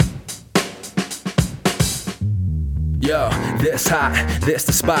Yo, this hot, this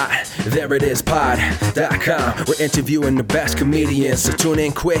the spot, there it is, pod.com. We're interviewing the best comedians, so tune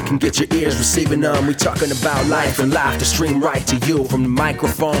in quick and get your ears receiving them. We talking about life and laughter, stream right to you, from the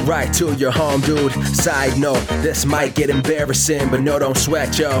microphone right to your home, dude. Side note, this might get embarrassing, but no, don't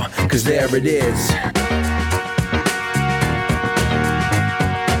sweat, yo, cause there it is.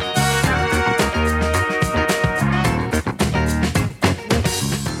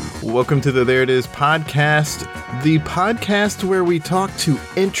 Welcome to the There It Is podcast, the podcast where we talk to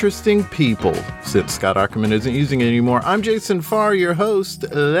interesting people. Since Scott Ackerman isn't using it anymore, I'm Jason Farr, your host.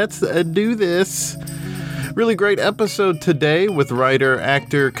 Let's do this. Really great episode today with writer,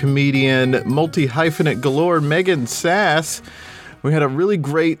 actor, comedian, multi-hyphenate galore, Megan Sass. We had a really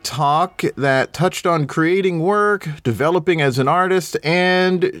great talk that touched on creating work, developing as an artist,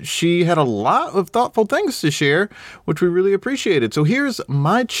 and she had a lot of thoughtful things to share, which we really appreciated. So here's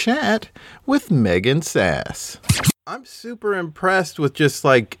my chat with Megan Sass. I'm super impressed with just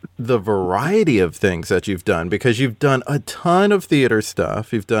like the variety of things that you've done, because you've done a ton of theater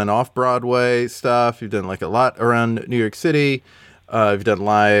stuff. You've done off-Broadway stuff. You've done like a lot around New York City. You've done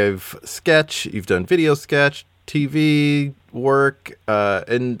live sketch. You've done video sketch, TV work,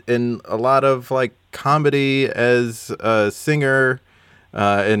 and a lot of like comedy as a singer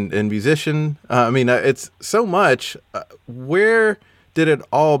and musician. It's so much. Where did it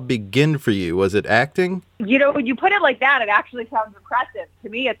all begin for you? Was it acting? You know, when you put it like that, it actually sounds impressive. To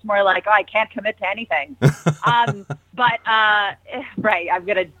me, it's more like, oh, I can't commit to anything. Right, I'm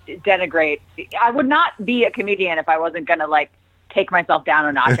going to denigrate. I would not be a comedian if I wasn't going to like take myself down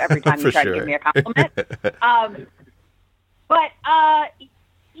a notch every time you try to give me a compliment.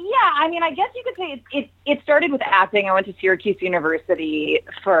 I guess you could say it started with acting. I went to Syracuse University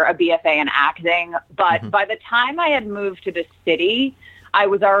for a BFA in acting, but by the time I had moved to the city, I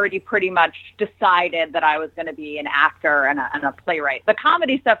was already pretty much decided that I was going to be an actor and a playwright. The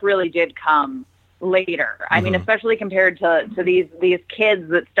comedy stuff really did come later. I mean, especially compared to these kids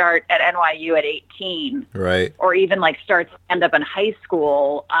that start at NYU at 18, right? Or even like start stand up in high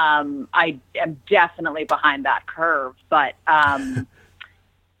school. I am definitely behind that curve, but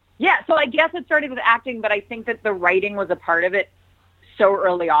so I guess it started with acting, but I think that the writing was a part of it so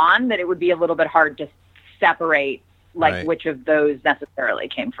early on that it would be a little bit hard to separate which of those necessarily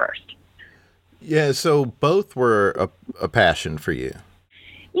came first. Yeah, so both were a passion for you.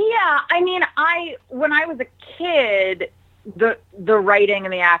 Yeah, I mean, when I was a kid, the writing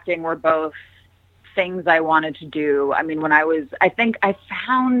and the acting were both things I wanted to do. I mean,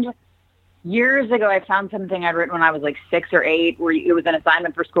 years ago, I found something I'd written when I was like 6 or 8, where it was an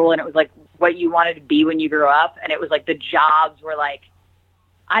assignment for school, and it was like what you wanted to be when you grew up. And it was like the jobs were like,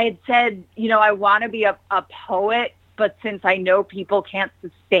 I had said, you know, I want to be a poet, but since I know people can't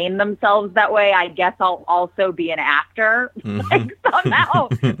sustain themselves that way, I guess I'll also be an actor. Like somehow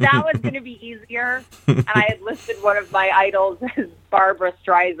that was going to be easier. And I had listed one of my idols as Barbara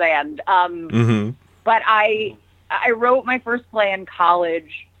Streisand. But I wrote my first play in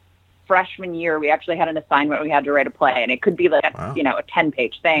college freshman year. We actually had an assignment. We had to write a play, and it could be like a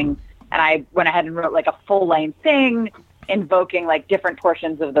 10-page thing. And I went ahead and wrote like a full-length thing, invoking like different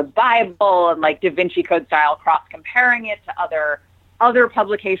portions of the Bible and like Da Vinci Code style cross-comparing it to other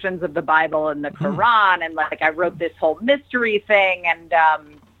publications of the Bible and the Quran. And like I wrote this whole mystery thing. And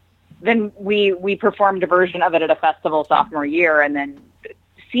then we performed a version of it at a festival sophomore year. And then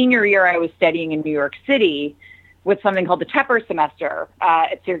senior year, I was studying in New York City with something called the Tepper semester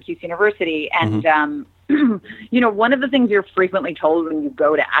at Syracuse University. And, one of the things you're frequently told when you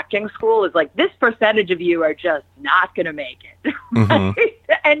go to acting school is like, this percentage of you are just not going to make it.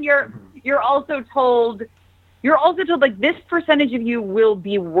 And you're also told like this percentage of you will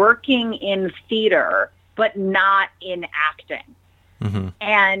be working in theater, but not in acting.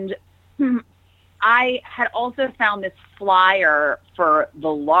 And I had also found this flyer for the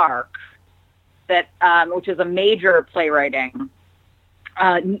Lark, that which is a major playwriting,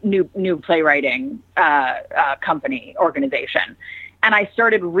 new playwriting company organization. And I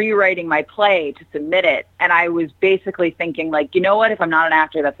started rewriting my play to submit it. And I was basically thinking like, you know what, if I'm not an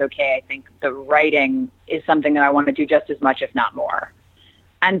actor, that's okay. I think the writing is something that I want to do just as much, if not more.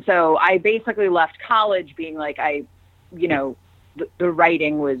 And so I basically left college being like, the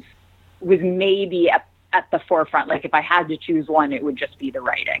writing was maybe at the forefront. Like if I had to choose one, it would just be the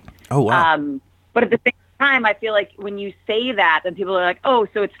writing. Oh, wow. But at the same time, I feel like when you say that, then people are like, oh,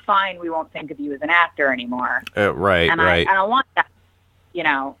 so it's fine. We won't think of you as an actor anymore. Right. I don't want that,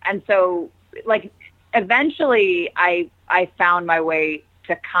 And so like eventually I found my way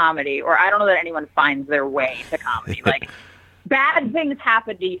to comedy, or I don't know that anyone finds their way to comedy. Like bad things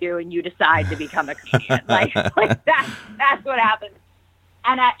happen to you and you decide to become a comedian. like that's what happens.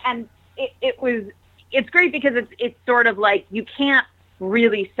 And it's great because it's sort of like you can't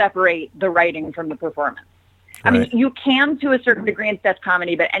really separate the writing from the performance. Right. I mean, you can to a certain degree in sketch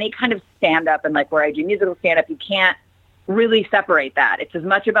comedy, but any kind of stand-up and like where I do musical stand-up, you can't really separate that. It's as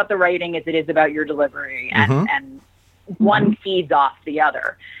much about the writing as it is about your delivery, and one feeds off the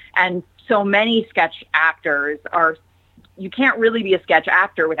other. And so many sketch actors you can't really be a sketch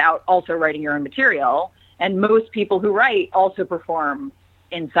actor without also writing your own material. And most people who write also perform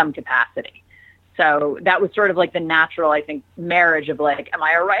in some capacity. So that was sort of like the natural, I think, marriage of like, am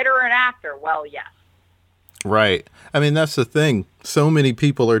I a writer or an actor? Well, yes. Right. I mean, that's the thing. So many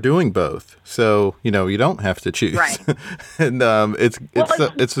people are doing both. So, you don't have to choose. Right. And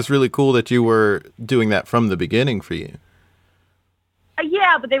it's just really cool that you were doing that from the beginning for you.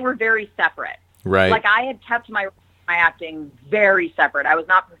 Yeah, but they were very separate. Right. Like I had kept my acting very separate. I was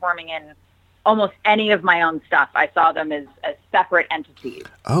not performing in almost any of my own stuff. I saw them as separate entities.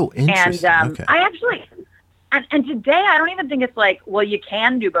 Oh, interesting. And okay. I actually, and today I don't even think it's like, well, you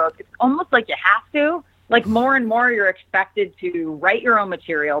can do both. It's almost like you have to. Like more and more you're expected to write your own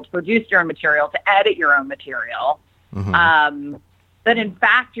material, to produce your own material, to edit your own material. Mm-hmm. That in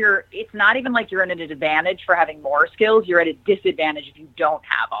fact it's not even like you're at an advantage for having more skills. You're at a disadvantage if you don't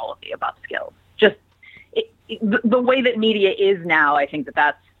have all of the above skills. Just the way that media is now, I think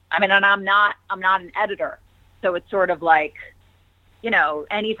that's, and I'm not an editor. So it's sort of like,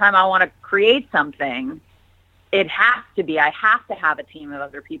 anytime I want to create something, I have to have a team of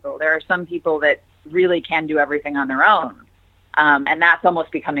other people. There are some people that really can do everything on their own. And that's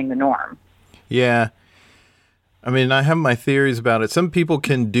almost becoming the norm. Yeah. I have my theories about it. Some people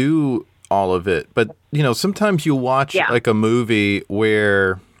can do all of it, but sometimes you watch like a movie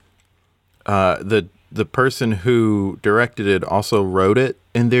where the person who directed it also wrote it,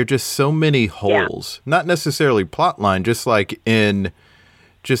 and there are just so many holes. Yeah. Not necessarily plot line, just like in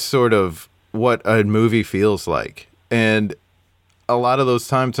just sort of what a movie feels like. And a lot of those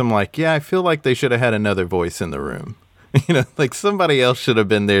times I'm like, I feel like they should have had another voice in the room. Like somebody else should have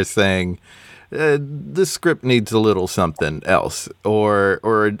been there saying, this script needs a little something else,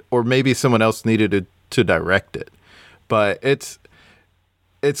 or maybe someone else needed to direct it. But it's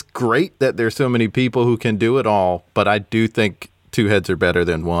great that there's so many people who can do it all, but I do think two heads are better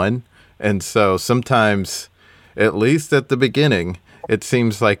than one. And so sometimes, at least at the beginning, it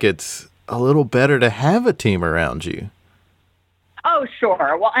seems like it's a little better to have a team around you. Oh,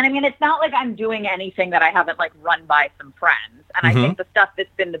 sure. Well, and it's not like I'm doing anything that I haven't like run by some friends. And I think the stuff that's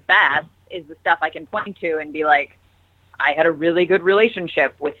been the best is the stuff I can point to and be like, I had a really good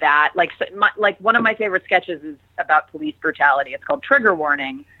relationship with that. Like one of my favorite sketches is about police brutality. It's called Trigger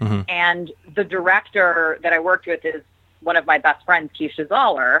Warning. Mm-hmm. And the director that I worked with is one of my best friends, Keisha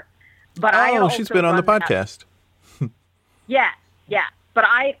Zoller. But she's been on the podcast. Yeah. But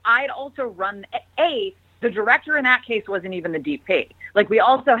I'd also run the director in that case wasn't even the DP. Like we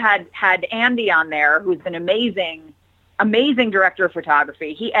also had Andy on there, who's an amazing director of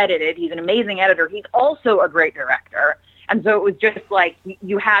photography. He edited. He's an amazing editor. He's also a great director. And so it was just like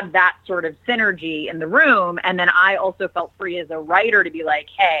you had that sort of synergy in the room. And then I also felt free as a writer to be like,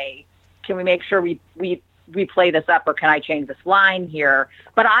 hey, can we make sure we play this up, or can I change this line here?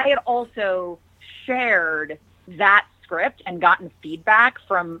 But I had also shared that script and gotten feedback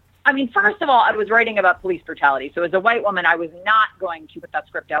from, first of all, I was writing about police brutality. So as a white woman, I was not going to put that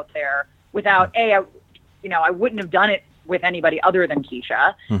script out there without, I wouldn't have done it with anybody other than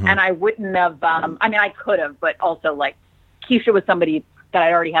Keisha. Mm-hmm. And I wouldn't have, I could have, but also like Keisha was somebody that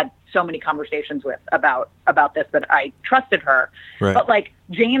I already had so many conversations with about this, that I trusted her. Right. But like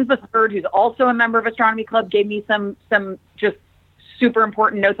James III, who's also a member of Astronomy Club, gave me some just super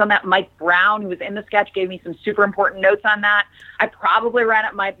important notes on that. Mike Brown, who was in the sketch, gave me some super important notes on that. I probably ran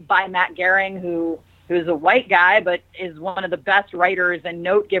it by Matt Gehring, who's a white guy, but is one of the best writers and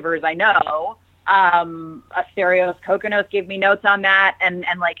note givers I know. Asterios Kokkinos gave me notes on that, and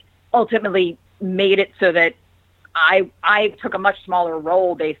like ultimately made it so that I took a much smaller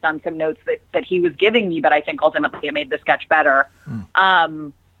role based on some notes that he was giving me, but I think ultimately it made the sketch better.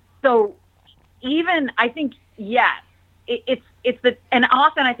 So even I think, yes, it's the, and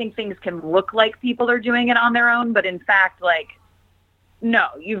often I think things can look like people are doing it on their own, but in fact, like, no,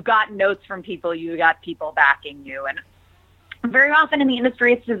 you've got notes from people, you got people backing you. And very often in the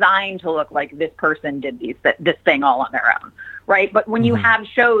industry, it's designed to look like this person did this thing all on their own, right? But when you have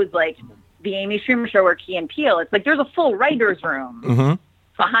shows like the Amy Schumer Show or Key and Peele, it's like there's a full writer's room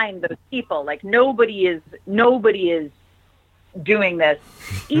behind those people. Like nobody is doing this,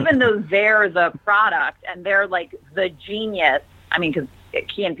 even though they're the product and they're like the genius. I mean, because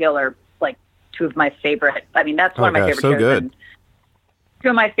Key and Peele are like two of my favorite. I mean, that's one of my favorite so shows. Good. And two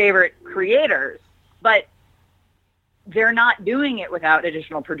of my favorite creators, but they're not doing it without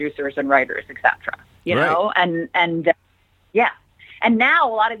additional producers and writers, etc. You know, and yeah. And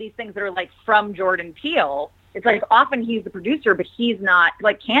now a lot of these things that are like from Jordan Peele, it's like often he's the producer, but he's not.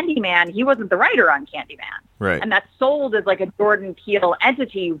 Like Candyman, he wasn't the writer on Candyman. Right. And that's sold as like a Jordan Peele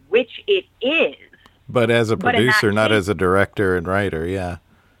entity, which it is. But as a producer, not as a director and writer, yeah.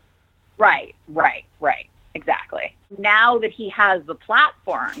 Right. Exactly. Now that he has the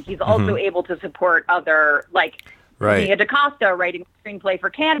platform, he's also able to support other, like Nia DaCosta writing a screenplay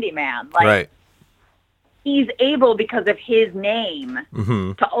for Candyman. Like, he's able, because of his name,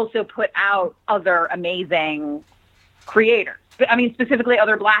 to also put out other amazing creators. I mean, specifically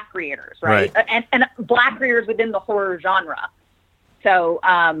other Black creators, right? And Black creators within the horror genre. So,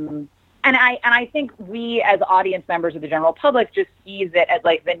 and I think we as audience members of the general public just sees it as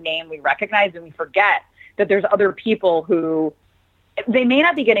like the name we recognize, and we forget that there's other people who they may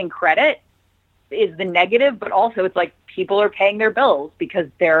not be getting credit is the negative, but also it's like people are paying their bills because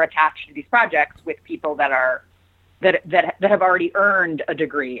they're attached to these projects with people that are that have already earned a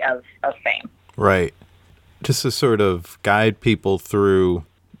degree of fame. Right. Just to sort of guide people through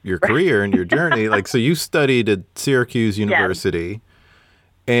your career and your journey. Like, so you studied at Syracuse University,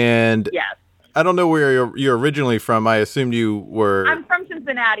 and I don't know where you're originally from. I assumed you were. I'm from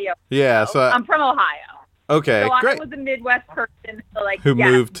Cincinnati. Ohio. Yeah, so I'm from Ohio. Okay, so great. I was a Midwest person, so like who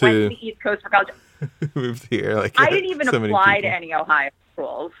moved to the East Coast for college. Moved here, like I didn't even apply to any Ohio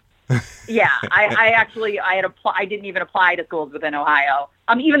schools. Yeah, I didn't even apply to schools within Ohio.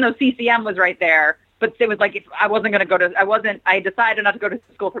 Even though CCM was right there, but it was like if I wasn't going to go to. I decided not to go to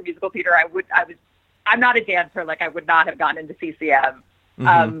school for musical theater. I'm not a dancer. Like I would not have gotten into CCM.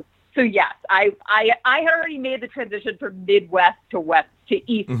 So yes, I had already made the transition from Midwest to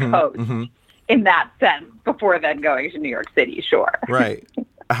East Coast. In that sense, before then going to New York City, sure. Right.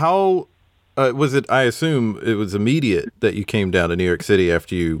 How was it? I assume it was immediate that you came down to New York City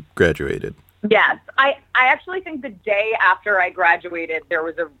after you graduated. Yes. I actually think the day after I graduated, there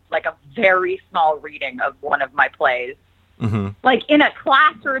was a very small reading of one of my plays. Like in a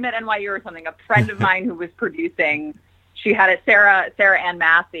classroom at NYU or something, a friend of mine who was producing, she had Sarah Ann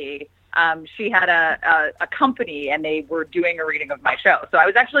Massey. She had a company, and they were doing a reading of my show. So I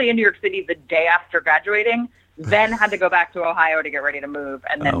was actually in New York City the day after graduating, then had to go back to Ohio to get ready to move,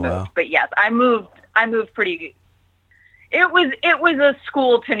 and then moved. Wow. But yes, I moved pretty. It was a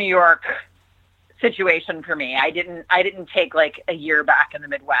school to New York situation for me. I didn't take like a year back in the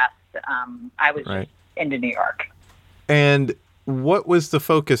Midwest. I was just into New York. And what was the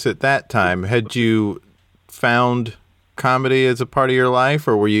focus at that time? Had you found comedy as a part of your life,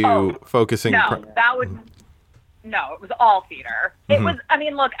 or were you focusing? No, it was all theater. It was, I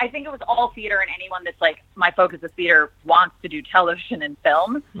mean, look, I think it was all theater, and anyone that's like, my focus is theater wants to do television and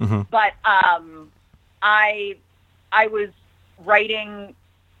film. But I was writing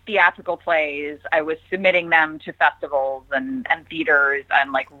theatrical plays. I was submitting them to festivals and theaters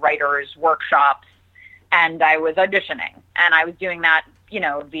and like writers' workshops, and I was auditioning, and I was doing that,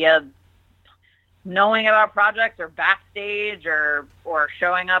 via knowing about projects or backstage or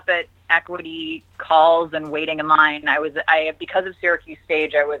showing up at equity calls and waiting in line. Because of Syracuse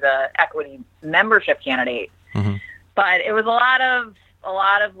Stage, I was a equity membership candidate, but it was a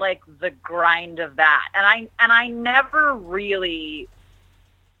lot of like the grind of that. And I never really,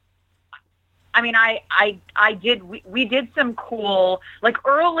 I mean, we did some cool, like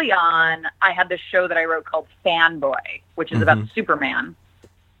early on, I had this show that I wrote called Fanboy, which is about Superman.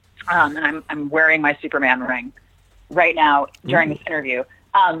 And I'm wearing my Superman ring right now during this interview.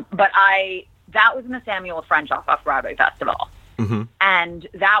 But that was in the Samuel French Off-Broadway Festival. And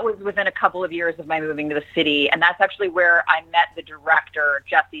that was within a couple of years of my moving to the city. And that's actually where I met the director,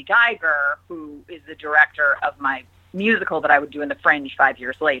 Jesse Geiger, who is the director of my musical that I would do in the Fringe 5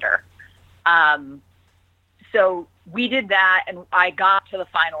 years later. So we did that, and I got to the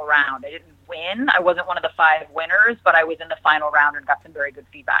final round. I didn't win. I wasn't one of the 5 winners, but I was in the final round and got some very good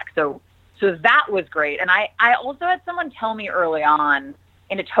feedback. So that was great. And I also had someone tell me early on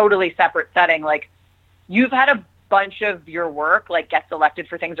in a totally separate setting, like, you've had a bunch of your work, like, get selected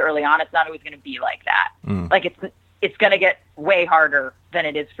for things early on. It's not always going to be like that. Like, it's going to get way harder than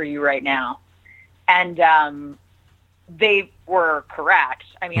it is for you right now. And they were correct.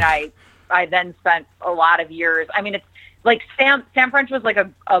 I mean, I then spent a lot of years. I mean, it's like Sam French was like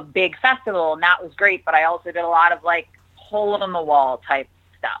a big festival, and that was great. But I also did a lot of like hole in the wall type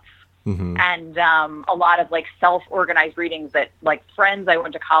stuff. and a lot of like self-organized readings that like friends I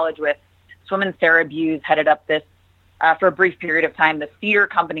went to college with. This woman, Sarah Buse, headed up this for a brief period of time, the theater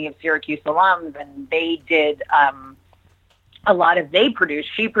company of Syracuse alums, and they did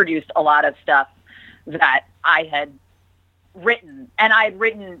she produced a lot of stuff that I had written, and I had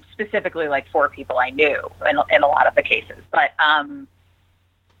written specifically like for people I knew in a lot of the cases. But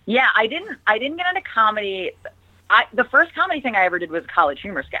yeah, I didn't get into comedy. The first comedy thing I ever did was a College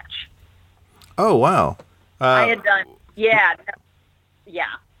Humor sketch. Oh, wow. I had done, yeah.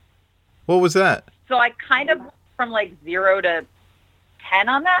 What was that? So I kind of from like 0 to 10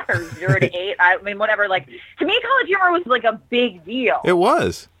 on that, or 0 to 8. I mean, whatever. Like, to me, College Humor was like a big deal. It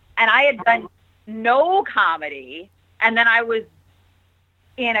was. And I had done no comedy, and then I was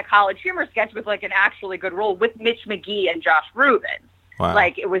in a College Humor sketch with like an actually good role with Mitch McGee and Josh Rubin. Wow.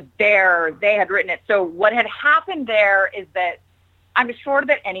 Like, it was they had written it. So what had happened there is that I'm sure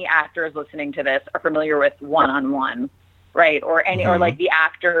that any actors listening to this are familiar with One-on-One, right? Or or like the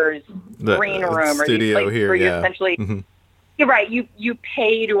actors' green room or these places here, where you essentially, you're right. You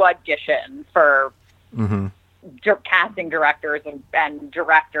pay to audition for casting directors and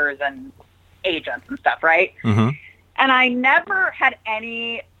directors and agents and stuff, right? And I never had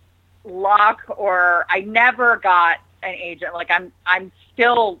any luck, or I never got an agent. Like I'm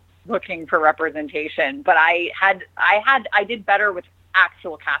still looking for representation, but I did better with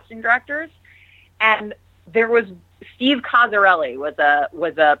actual casting directors. And there was Steve Cosarelli was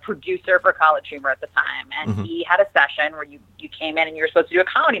a producer for College Humor at the time, and he had a session where you came in and you were supposed to do a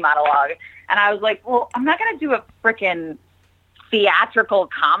comedy monologue, and I was like, well, I'm not going to do a freaking theatrical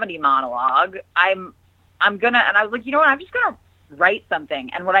comedy monologue. And I was like, you know what? I'm just going to write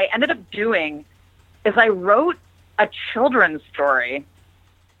something. And what I ended up doing is I wrote a children's story.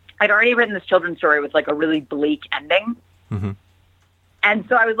 I'd already written this children's story with like a really bleak ending. And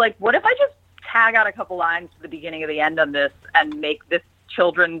so I was like, what if I just tag out a couple lines to the beginning of the end on this and make this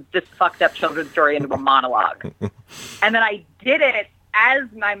fucked up children's story into a monologue? And then I did it as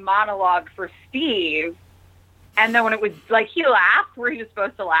my monologue for Steve. And then when it was like, he laughed where he was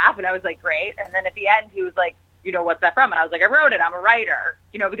supposed to laugh, and I was like, great. And then at the end, he was like, you know, what's that from? And I was like, I wrote it. I'm a writer.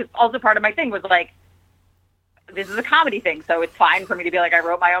 You know, because also part of my thing was like, this is a comedy thing, so it's fine for me to be like, I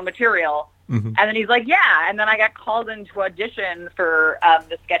wrote my own material. And then he's like, yeah. And then I got called into audition for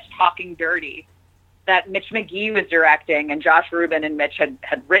the sketch Talking Dirty that Mitch McGee was directing, and Josh Rubin and Mitch had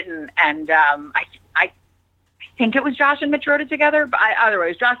written. And I think it was Josh and Mitch wrote it together, but either way, it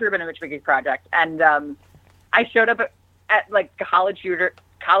was Josh Rubin and Mitch McGee's project. And I showed up at like College Humor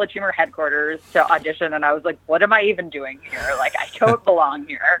headquarters to audition, and I was like, what am I even doing here? Like, I don't belong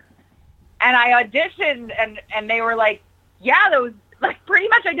here. And I auditioned, and they were like, yeah, those, like, pretty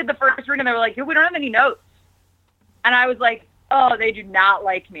much I did the first read, and they were like, we don't have any notes. And I was like, oh, they do not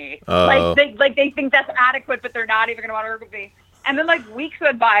like me. They think that's adequate, but they're not even going to want to work with me. And then, like, weeks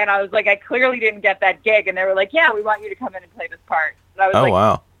went by, and I was like, I clearly didn't get that gig. And they were like, yeah, we want you to come in and play this part. And I was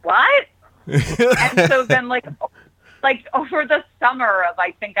wow. What? And so then, like over the summer of,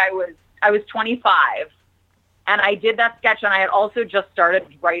 I think I was 25, and I did that sketch, and I had also just started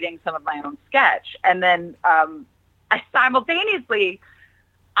writing some of my own sketch. And then I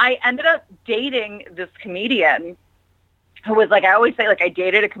ended up dating this comedian who was like, I always say, like, I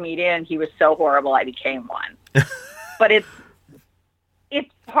dated a comedian, and he was so horrible I became one. But it's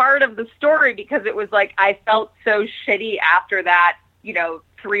part of the story, because it was like, I felt so shitty after that,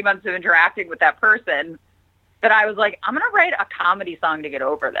 3 months of interacting with that person, that I was like, I'm going to write a comedy song to get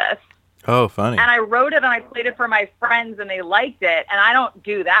over this. Oh, funny. And I wrote it, and I played it for my friends, and they liked it. And I don't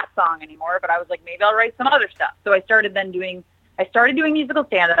do that song anymore, but I was like, maybe I'll write some other stuff. So I started doing musical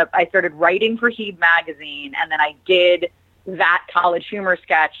stand-up. I started writing for Heeb magazine, and then I did that College Humor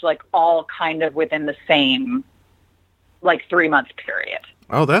sketch, like, all kind of within the same, like, 3-month period.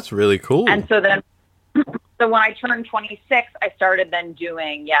 Oh, that's really cool. And so then, so when I turned 26, I started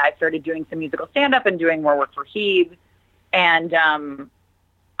doing some musical stand-up and doing more work for Heeb. And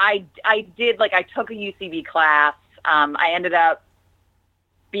I did, like, I took a UCB class. I ended up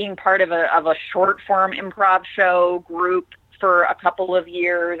being part of a short-form improv show group for a couple of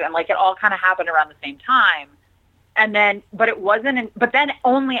years, and, like, it all kind of happened around the same time. And then, but then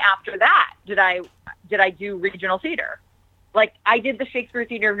only after that did I do regional theater. Like, I did the Shakespeare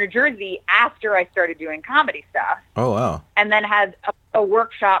Theater of New Jersey after I started doing comedy stuff. Oh, wow. And then had a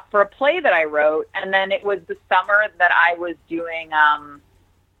workshop for a play that I wrote. And then it was the summer that I was doing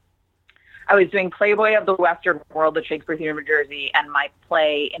Playboy of the Western World at Shakespeare Theater of New Jersey. And my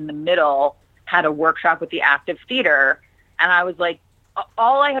play in the middle had a workshop with the Active Theater. And I was like,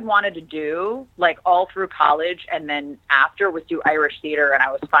 all I had wanted to do, like all through college and then after, was do Irish theater, and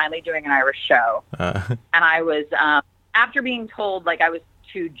I was finally doing an Irish show. And I was, after being told like I was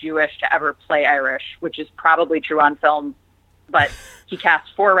too Jewish to ever play Irish, which is probably true on film, but he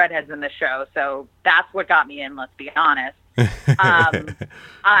cast 4 redheads in the show, so that's what got me in, let's be honest.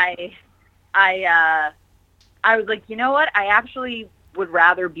 I was like, you know what? I actually would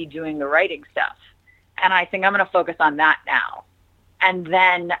rather be doing the writing stuff. And I think I'm going to focus on that now. And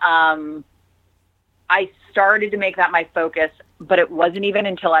then I started to make that my focus, but it wasn't even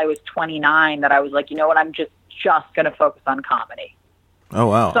until I was 29 that I was like, you know what? I'm just going to focus on comedy. Oh,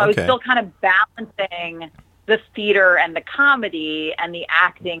 wow. So I was still kind of balancing the theater and the comedy and the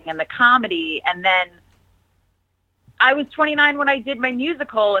acting and the comedy. And then I was 29 when I did my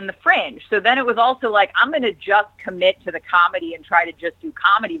musical in the Fringe. So then it was also like, I'm going to just commit to the comedy and try to just do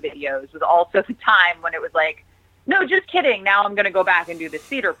comedy videos. It was also the time when it was like, no, just kidding. Now I'm going to go back and do this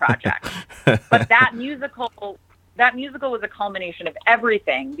theater project. But that musical was a culmination of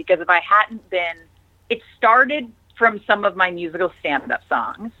everything, because if I hadn't been, it started from some of my musical stand-up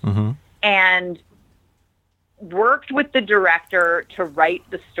songs, and worked with the director to write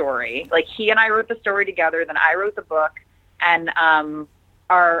the story. Like, he and I wrote the story together, then I wrote the book, and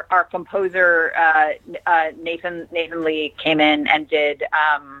our composer Nathan Lee came in and did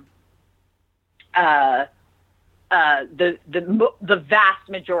the vast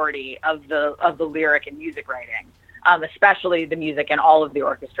majority of the lyric and music writing, especially the music and all of the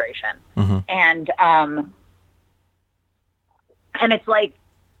orchestration. And it's like,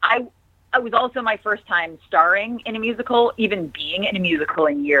 it was also my first time starring in a musical, even being in a musical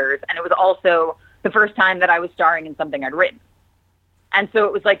in years. And it was also the first time that I was starring in something I'd written. And so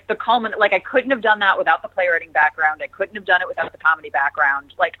it was like the culminant, like I couldn't have done that without the playwriting background. I couldn't have done it without the comedy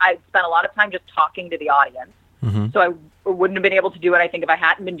background. Like, I spent a lot of time just talking to the audience. So I wouldn't have been able to do it, I think, if I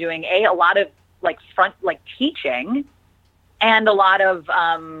hadn't been doing a lot of teaching and a lot of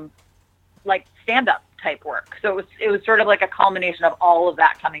stand-up type work. So it was sort of like a culmination of all of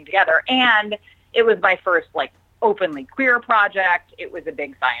that coming together. And it was my first openly queer project. It was a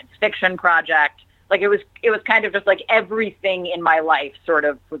big science fiction project. Like, it was kind of just like everything in my life sort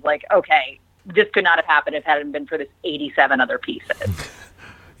of was like, okay, this could not have happened if it hadn't been for this 87 other pieces.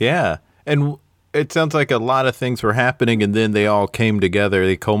 Yeah. And it sounds like a lot of things were happening, and then they all came together.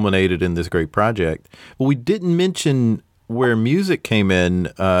 They culminated in this great project. But we didn't mention where music came in.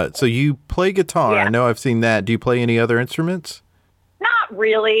 So you play guitar. Yeah. I know I've seen that. Do you play any other instruments? Not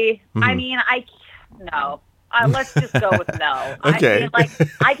really. I mean, no. Let's just go with no. Okay. I mean,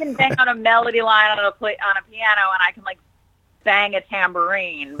 I can bang on a melody line on a piano, and I can bang a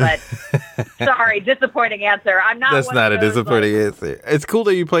tambourine. But sorry, disappointing answer. I'm not. That's not a disappointing answer. It's cool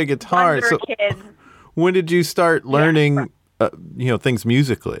that you play guitar. So kids. When did you start learning, things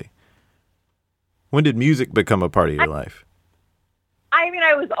musically? When did music become a part of your life? I mean,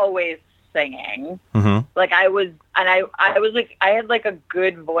 I was always singing. Mm-hmm. I had a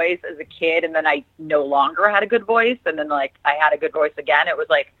good voice as a kid, and then I no longer had a good voice, and then I had a good voice again. It was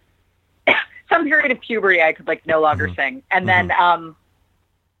some period of puberty I could no longer sing, and then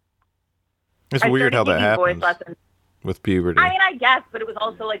it's weird how that happens voice lessons with puberty. I mean, I guess, but it was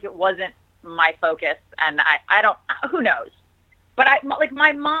also it wasn't my focus, and I don't, who knows? But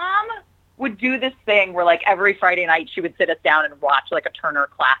my mom would do this thing where every Friday night she would sit us down and watch a Turner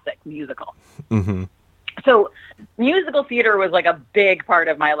Classic musical. Mm-hmm. So musical theater was a big part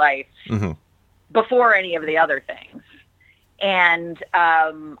of my life before any of the other things. And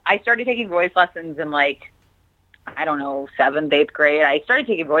I started taking voice lessons in 7th, 8th grade. I started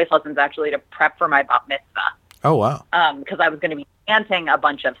taking voice lessons actually to prep for my bat mitzvah. Oh, wow. Because I was going to be chanting a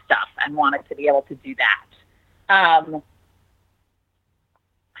bunch of stuff and wanted to be able to do that.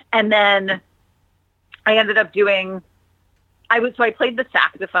 And then I ended up I played the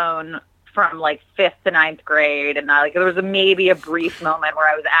saxophone from 5th to 9th grade, and there was maybe a brief moment where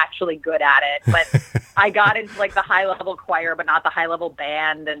I was actually good at it, but I got into the high level choir, but not the high level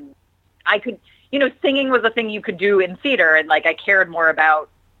band. And I could, singing was a thing you could do in theater. And I cared more about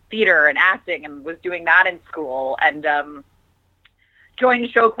theater and acting, and was doing that in school, and joined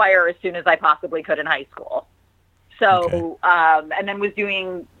show choir as soon as I possibly could in high school. So, and then was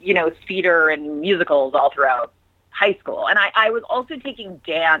doing, theater and musicals all throughout high school. And I was also taking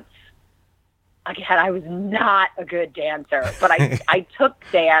dance. Again, I was not a good dancer, but I took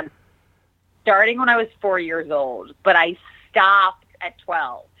dance starting when I was 4 years old, but I stopped at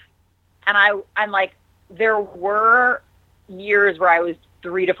 12. And I'm there were years where I was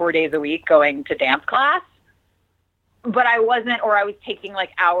 3 to 4 days a week going to dance class, but I wasn't, or I was taking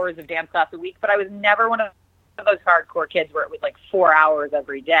hours of dance class a week, but I was never one of of those hardcore kids where it was like 4 hours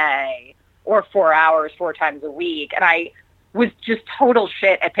every day or 4 hours 4 times a week. And I was just total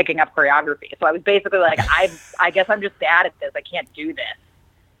shit at picking up choreography. So I was basically like, I guess I'm just bad at this. I can't do this.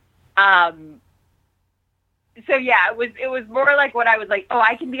 So yeah, it was more like when I was like, oh,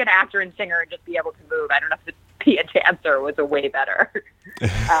 I can be an actor and singer and just be able to move. I don't have to be a dancer was a way better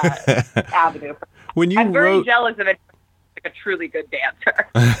avenue. I'm very jealous of it. Like a truly good dancer.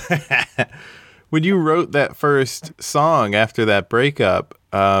 When you wrote that first song after that breakup,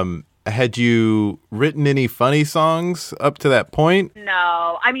 had you written any funny songs up to that point?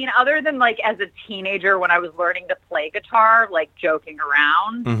 No. I mean, other than like as a teenager when I was learning to play guitar, like joking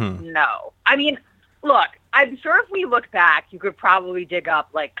around, no. I mean, look, I'm sure if we look back, you could probably dig up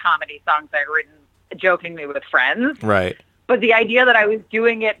like comedy songs I'd written jokingly with friends. Right. But the idea that I was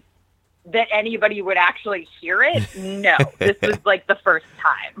doing it, that anybody would actually hear it, no. This was like the first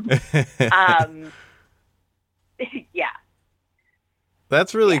time. Yeah.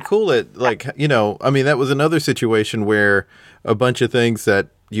 That's really cool. It like, you know, I mean, that was another situation where a bunch of things that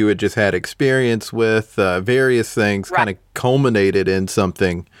you had just had experience with, various things kind of culminated in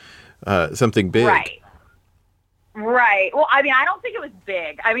something big. Right. Well, I mean, I don't think it was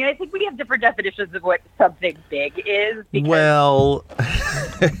big. I mean, I think we have different definitions of what something big is. Well,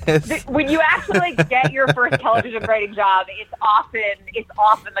 when you actually like get your first television writing job, it's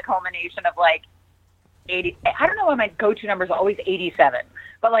often the culmination of like 80. I don't know why my go-to number is always 87,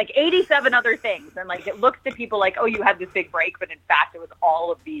 but like 87 other things, and like it looks to people like, oh, you had this big break, but in fact, it was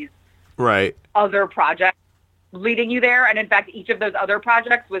all of these other projects leading you there, and in fact, each of those other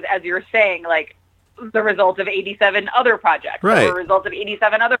projects was, as you're saying, like the result of 87 other projects, or a result of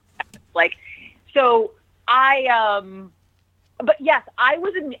 87 other projects. Like, so but yes,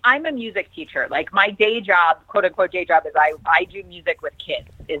 I'm a music teacher. Like my day job, quote unquote day job, is I do music with kids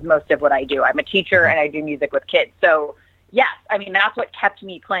is most of what I do. I'm a teacher and I do music with kids. So yes, I mean, that's what kept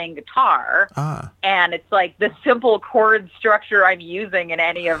me playing guitar. And it's like the simple chord structure I'm using in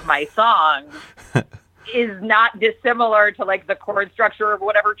any of my songs is not dissimilar to like the chord structure of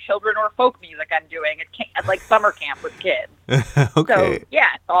whatever children or folk music I'm doing at like summer camp with kids. Okay. So yeah,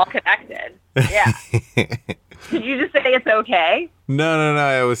 it's all connected. Yeah. Did you just say it's okay? No.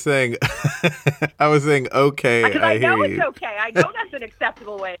 I was saying okay. Because I know it's okay. I know that's an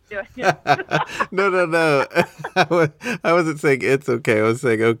acceptable way of doing it. No. I wasn't saying it's okay. I was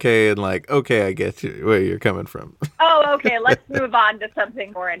saying okay and like, okay, I get you, where you're coming from. Oh, okay. Let's move on to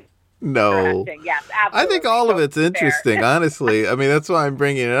something more interesting. Yes, absolutely. I think all of it's interesting, honestly. I mean, that's why I'm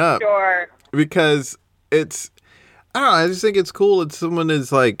bringing it up. Sure. Because I don't know, I just think it's cool that someone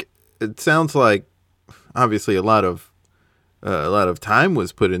is like, it sounds like obviously a lot of time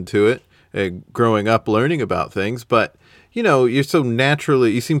was put into it, growing up, learning about things, but you know, you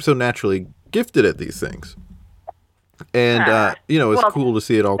seem so naturally gifted at these things. And, you know, it's cool to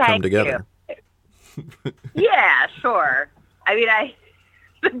see it all come together. Yeah, sure. I mean,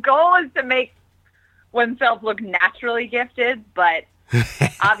 the goal is to make oneself look naturally gifted, but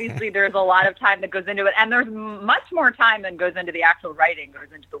obviously there's a lot of time that goes into it, and there's much more time than goes into the actual writing,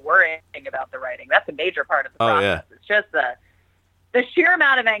 goes into the worrying about the writing. That's a major part of the process. Yeah. It's just the sheer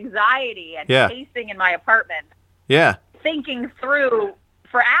amount of anxiety and pacing in my apartment. Yeah. Thinking through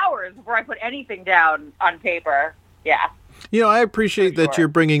for hours before I put anything down on paper. Yeah. You know, I appreciate that you're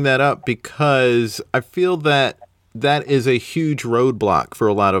bringing that up, because I feel that is a huge roadblock for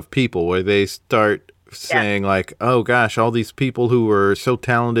a lot of people, where they start saying like, oh gosh, all these people who are so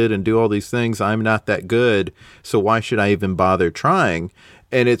talented and do all these things, I'm not that good, so why should I even bother trying?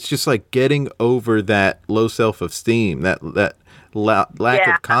 And it's just like getting over that low self-esteem, that lack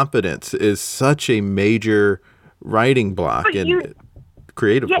of confidence is such a major writing block and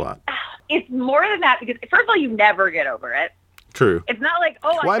creative block. It's more than that, because first of all, you never get over it. True. It's not like,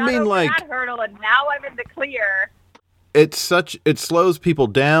 I got over that hurdle and now I'm in the clear. It slows people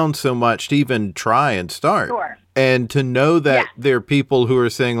down so much to even try and start. Sure. And to know that there are people who are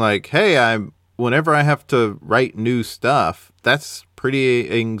saying like, hey, whenever I have to write new stuff, that's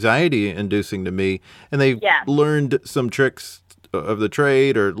pretty anxiety inducing to me. And they've learned some tricks of the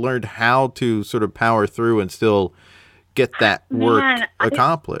trade, or learned how to sort of power through and still get that work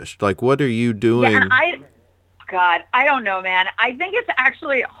accomplished. Like, what are you doing? Yeah, I don't know, man. I think it's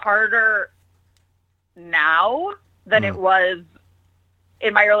actually harder now than it was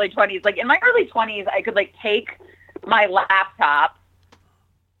in my early 20s. Like in my early 20s, I could like take my laptop,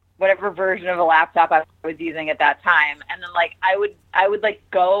 whatever version of a laptop I was using at that time, and then like I would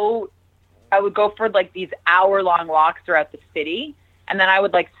go for like these hour-long walks throughout the city, and then I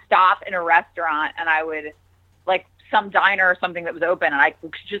would like stop in a restaurant and I would like some diner or something that was open, and I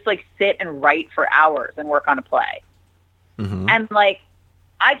could just like sit and write for hours and work on a play. Mm-hmm. And like,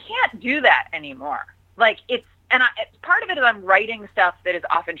 I can't do that anymore. Like part of it is I'm writing stuff that is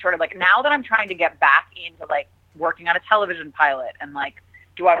often shorter. Like now that I'm trying to get back into like working on a television pilot and like,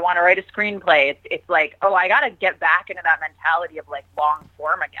 do I want to write a screenplay? It's like, oh, I got to get back into that mentality of like long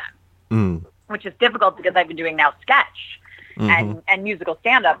form again, which is difficult because I've been doing now sketch and musical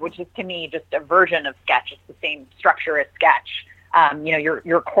stand-up, which is to me just a version of sketch. It's the same structure as sketch. You know,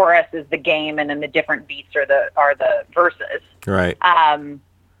 your chorus is the game, and then the different beats are the verses. Right.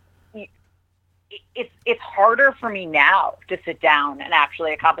 It's harder for me now to sit down and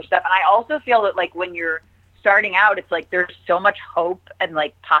actually accomplish stuff. And I also feel that like when you're starting out, it's like there's so much hope and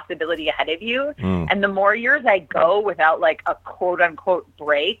like possibility ahead of you. And the more years I go without like a quote unquote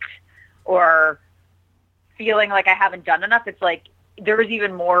break or feeling like I haven't done enough, it's like there's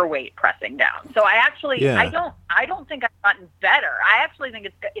even more weight pressing down. So I actually, I don't think I've gotten better. I actually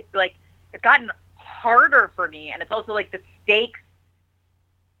think it's like it's gotten harder for me, and it's also like the stakes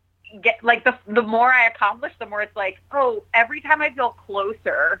get like the more I accomplish, the more it's like, oh, every time I feel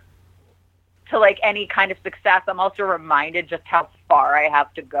closer to like any kind of success, I'm also reminded just how far I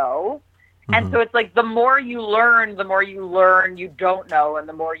have to go. And so it's like the more you learn you don't know, and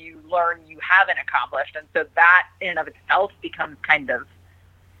the more you learn you haven't accomplished. And so that in and of itself becomes kind of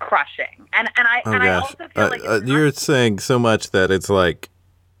crushing. And I also feel like you're saying so much that it's like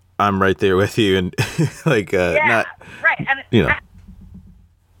I'm right there with you, and like not right. And you know.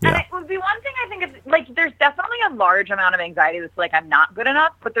 And it would be one thing I think is like there's definitely a large amount of anxiety that's like I'm not good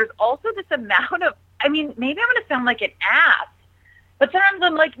enough, but there's also this amount of, I mean, maybe I'm going to sound like an ass, but sometimes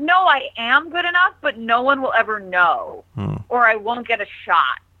I'm like, no, I am good enough, but no one will ever know, or I won't get a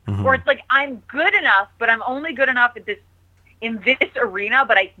shot, or it's like I'm good enough, but I'm only good enough in this arena,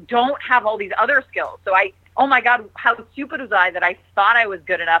 but I don't have all these other skills. So oh my God, how stupid was I that I thought I was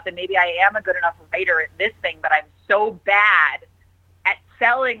good enough, and maybe I am a good enough writer at this thing, but I'm so bad at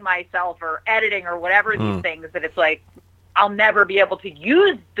selling myself or editing or whatever these things that it's like I'll never be able to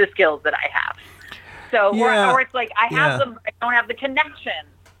use the skills that I have. So or it's like I have them, I don't have the connection.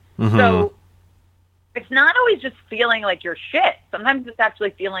 So it's not always just feeling like you're shit. Sometimes it's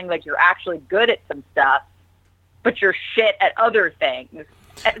actually feeling like you're actually good at some stuff, but you're shit at other things.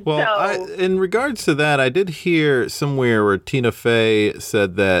 And well, in regards to that, I did hear somewhere where Tina Fey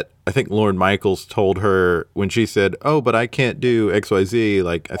said that I think Lorne Michaels told her when she said, oh, but I can't do XYZ,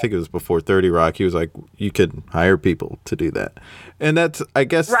 like I think it was before 30 Rock, he was like, you could hire people to do that. And that's, I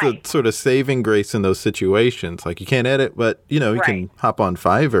guess, the sort of saving grace in those situations. Like you can't edit, but, you know, you can hop on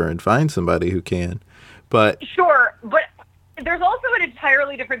Fiverr and find somebody who can. But sure, but there's also an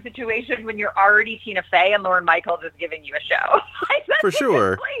entirely different situation when you're already Tina Fey and Lorne Michaels is giving you a show. For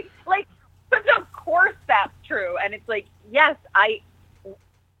sure. Like, but of course that's true. And it's like, yes,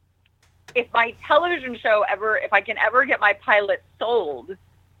 if my television show if I can ever get my pilot sold,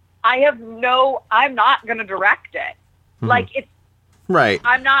 I'm not going to direct it. Like it's, right.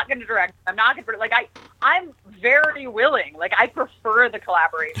 I'm not going to direct. I'm not going to, like, I'm very willing. Like, I prefer the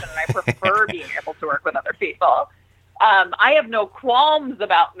collaboration and I prefer being able to work with other people. I have no qualms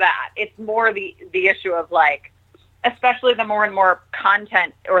about that. It's more the issue of like, especially the more and more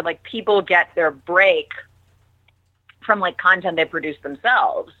content or like people get their break from like content they produce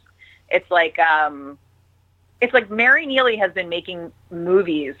themselves. It's like Mary Neely has been making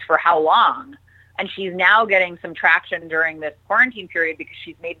movies for how long? And she's now getting some traction during this quarantine period because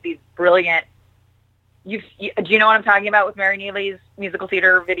she's made these brilliant, do you know what I'm talking about with Mary Neely's musical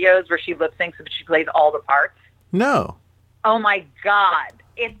theater videos where she lip syncs but she plays all the parts? No. Oh my God.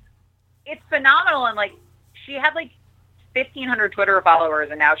 It's phenomenal. And like, she had like 1,500 Twitter followers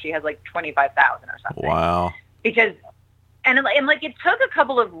and now she has like 25,000 or something. Wow. Because, and like it took a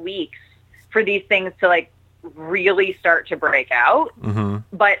couple of weeks for these things to like really start to break out.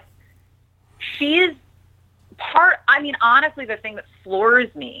 But she's honestly, the thing that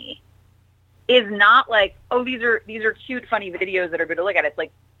floors me is not like, oh, these are cute, funny videos that are good to look at. It's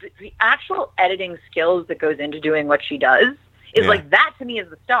like the actual editing skills that goes into doing what she does is like, that to me is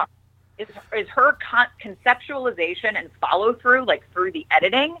the stuff. Is her conceptualization and follow through, like through the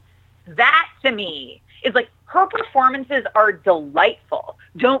editing. That to me is like, her performances are delightful.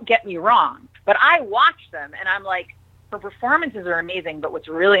 Don't get me wrong, but I watch them and I'm like, her performances are amazing. But what's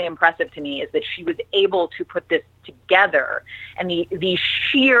really impressive to me is that she was able to put this together, and the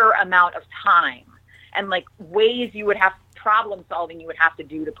sheer amount of time and like ways you would have problem solving you would have to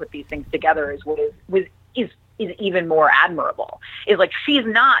do to put these things together is even more admirable. Is like, she's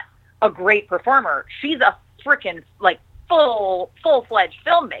not a great performer. She's a freaking like full-fledged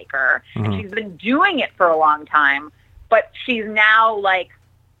filmmaker, and she's been doing it for a long time. but she's now like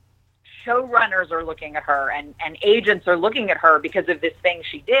showrunners are looking at her and agents are looking at her because of this thing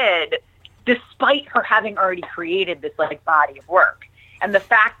she did, despite her having already created this like body of work. And the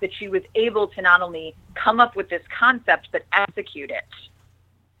fact that she was able to not only come up with this concept, but execute it,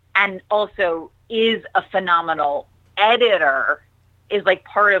 and also is a phenomenal editor, is like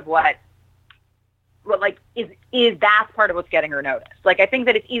part of what like is that's part of what's getting her noticed. Like, I think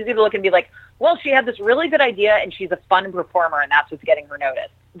that it's easy to look and be like, well, she had this really good idea and she's a fun performer and that's what's getting her noticed.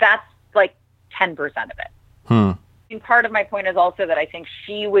 That's like 10% of it. And part of my point is also that I think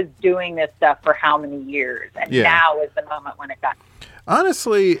she was doing this stuff for how many years, and now is the moment when it got.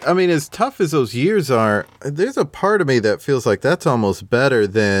 Honestly, I mean, as tough as those years are, there's a part of me that feels like that's almost better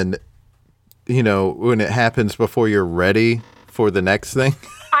than, you know, when it happens before you're ready for the next thing.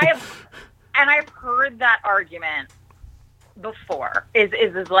 I've heard that argument before.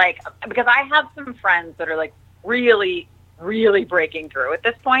 Is like, because I have some friends that are like really, really breaking through at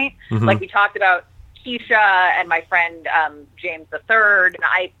this point. Mm-hmm. Like we talked about Keisha and my friend James III, and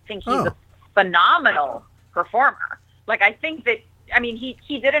I think he's a phenomenal performer. Like, I think that, I mean,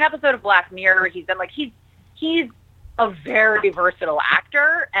 he did an episode of Black Mirror. He's done like he's a very versatile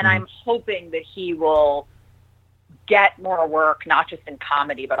actor, and I'm hoping that he will get more work, not just in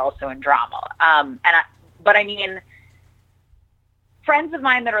comedy but also in drama. But I mean, friends of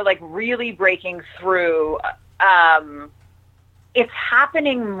mine that are like really breaking through, it's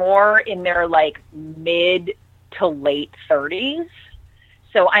happening more in their like mid to late 30s.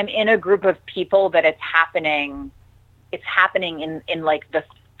 So I'm in a group of people that it's happening in like the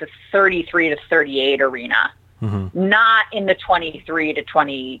 33 to 38 arena, not in the 23 to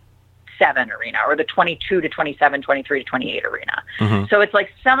 27 arena, or the 22 to 27, 23 to 28 arena. So it's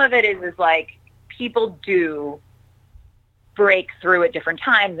like some of it is like people do break through at different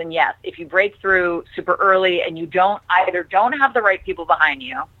times. And yes, if you break through super early and you don't have the right people behind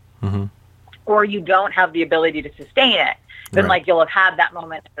you, or you don't have the ability to sustain it, then like you'll have had that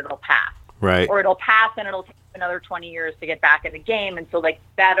moment and it'll pass. Right. Or it'll pass and it'll take another 20 years to get back in the game. And so like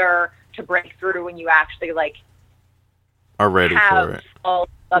better to break through when you actually like are ready for it. All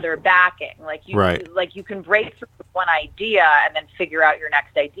other backing. Like you like you can break through with one idea and then figure out your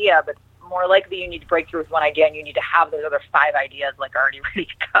next idea, but more likely you need to break through with one idea and you need to have those other 5 ideas like already ready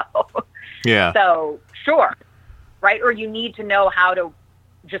to go. Yeah. So sure. Right. Or you need to know how to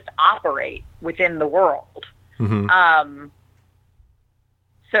just operate within the world.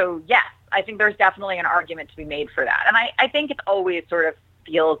 So yes, I think there's definitely an argument to be made for that. And I think it always sort of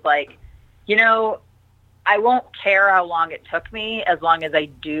feels like, you know, I won't care how long it took me as long as I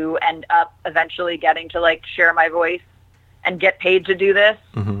do end up eventually getting to like share my voice and get paid to do this.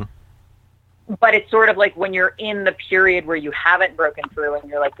 But it's sort of like when you're in the period where you haven't broken through and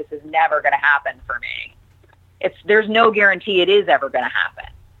you're like, this is never going to happen for me. There's no guarantee it is ever going to happen.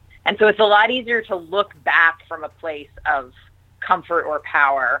 And so it's a lot easier to look back from a place of comfort or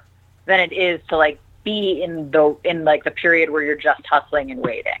power than it is to like be in like the period where you're just hustling and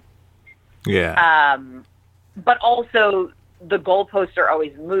waiting. Yeah. But also the goalposts are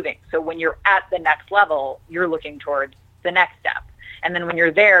always moving. So when you're at the next level, you're looking towards the next step. And then when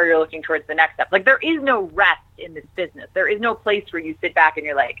you're there, you're looking towards the next step. Like, there is no rest in this business. There is no place where you sit back and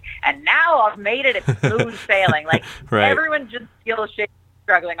you're like, and now I've made it. It's smooth sailing. Like, everyone just feels shit,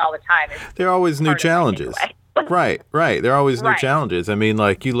 struggling all the time. There are always new challenges. Right. There are always new challenges. I mean,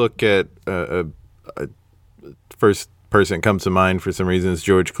 like, you look at first person that comes to mind for some reason is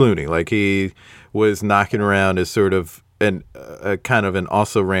George Clooney. Like, he was knocking around as sort of a kind of an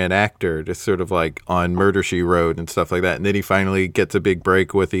also-ran actor, just sort of like on Murder, She Wrote and stuff like that. And then he finally gets a big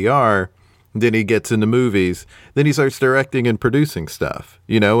break with ER. Then he gets into movies. Then he starts directing and producing stuff,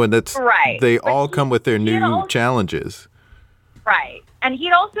 you know, and that's they all come with their new challenges. Right. And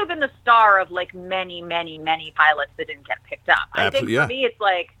he'd also been the star of like many, many, many pilots that didn't get picked up. I think for me, it's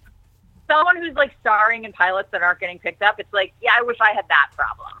like someone who's like starring in pilots that aren't getting picked up. It's like, yeah, I wish I had that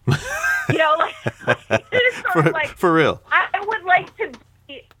problem. You know, like it's sort of like, for real. I would like to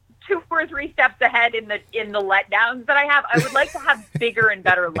be 2 or 3 steps ahead in the letdowns that I have. I would like to have bigger and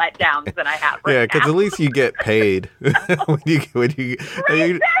better letdowns than I have. Yeah, because at least you get paid. Maybe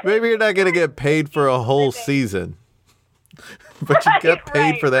you're not going to get paid for a whole season, but you get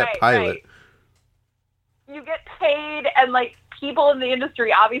paid for that pilot. You get paid, and like people in the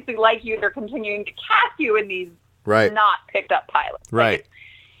industry obviously like you. They're continuing to cast you in these not picked up pilots. Right.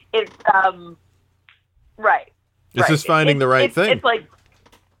 It's It's just finding the right thing. It's like,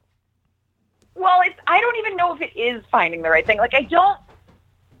 well, I don't even know if it is finding the right thing. Like, I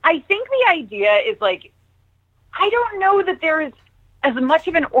think the idea is like, I don't know that there is as much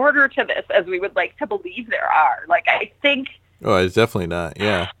of an order to this as we would like to believe there are. Like, I think Oh, it's definitely not.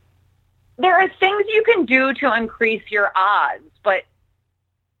 Yeah. there are things you can do to increase your odds, but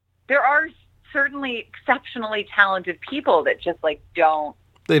there are certainly exceptionally talented people that just like don't.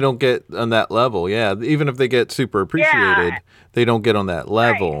 They don't get on that level. Yeah. Even if they get super appreciated, they don't get on that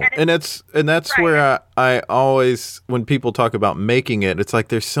level. Right. And that's Right. where I always, when people talk about making it, it's like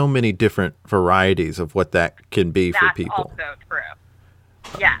there's so many different varieties of what that can be for That's people. also true.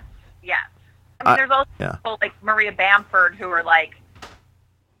 Yes, yes. I mean, there's also people like Maria Bamford who are like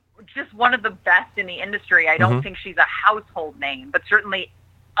just one of the best in the industry. I don't think she's a household name, but certainly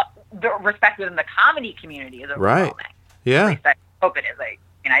respected in the comedy community is overwhelming. Right. Yeah. At least I hope it is.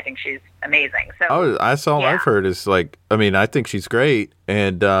 I think she's amazing. So That's all I've heard is like, I mean, I think she's great,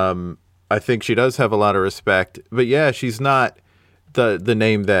 and I think she does have a lot of respect. But yeah, she's not the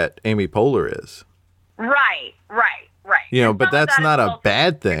name that Amy Poehler is. Right. You know, And but some of that's that not is a also-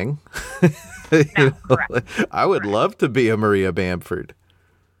 bad thing. No, correct. I would love to be a Maria Bamford.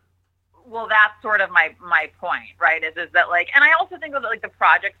 Well, that's sort of my point, right? Is that like, and I also think of like the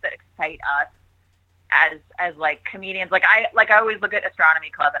projects that excite us as like comedians. Like I always look at Astronomy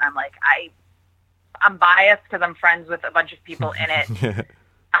Club, and I'm like, I'm biased because I'm friends with a bunch of people in it.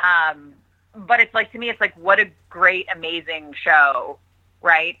 But it's like, to me, it's like, what a great, amazing show,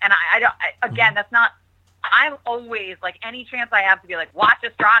 right? And again, that's not. I'm always like, any chance I have to be like, watch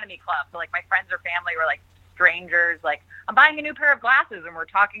Astronomy Club. So like my friends or family were like strangers, like, I'm buying a new pair of glasses and we're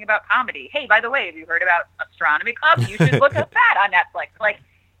talking about comedy. Hey, by the way, have you heard about Astronomy Club? You should look up that on Netflix. Like,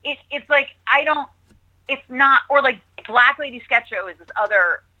 it's like, it's not, or like Black Lady Sketch Show is this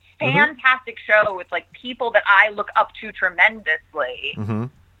other fantastic show with like people that I look up to tremendously. Mm-hmm.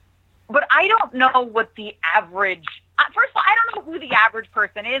 But I don't know what the average, first of all, I don't know who the average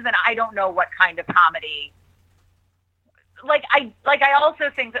person is, and I don't know what kind of comedy. I also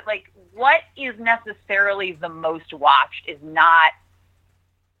think that like what is necessarily the most watched is not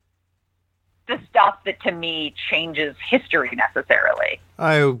the stuff that to me changes history necessarily.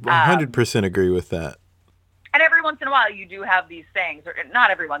 I 100% agree with that. And every once in a while you do have these things, or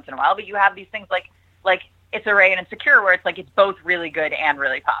not every once in a while, but you have these things like It's Array and Insecure, where it's like it's both really good and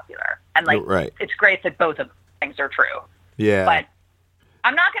really popular. And like Right. it's great that both of those things are true. Yeah. But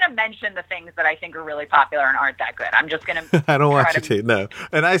I'm not going to mention the things that I think are really popular and aren't that good. I'm just going to. I don't want you to, no.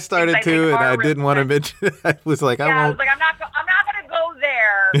 And I started Things I think to, and are I didn't want to mention it. I was like, Yeah, I was like, I'm not going to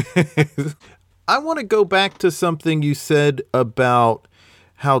go there. I want to go back to something you said about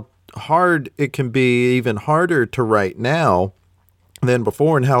how hard it can be, even harder to write now than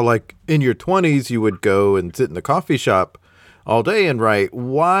before, and how like in your 20s you would go and sit in the coffee shop all day and write.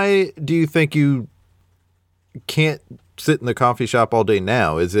 Why do you think you can't sit in the coffee shop all day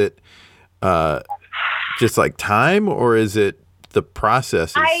now? Is it just like time, or is it the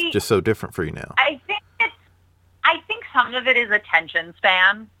process is just so different for you now? I think some of it is attention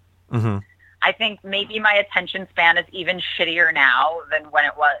span. Mm-hmm. I think maybe my attention span is even shittier now than when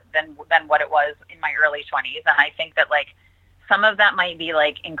it was than what it was in my early 20s, and I think that like some of that might be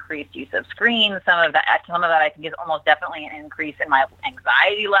like increased use of screens. Some of that I think is almost definitely an increase in my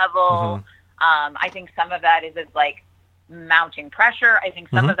anxiety level. Mm-hmm. I think some of that is like mounting pressure. I think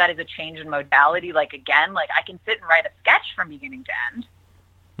some of that is a change in modality. Like again, like I can sit and write a sketch from beginning to end.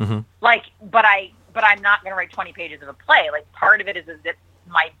 Mm-hmm. Like, but I'm not going to write 20 pages of a play. Like part of it is that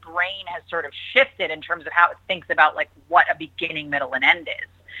my brain has sort of shifted in terms of how it thinks about like what a beginning, middle, and end is,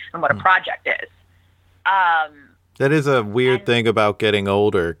 and what a project is. That is a weird thing about getting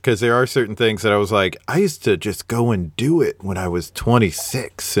older, because there are certain things that I was like, I used to just go and do it when I was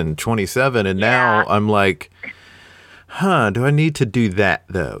 26 and 27, and now I'm like, do I need to do that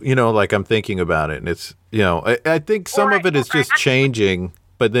though? You know, like I'm thinking about it, and it's, you know, I think some of it is just changing,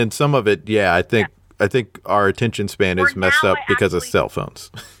 but then some of it, I think our attention span is messed up because of cell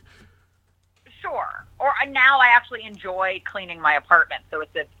phones. Sure. Or now I actually enjoy cleaning my apartment, so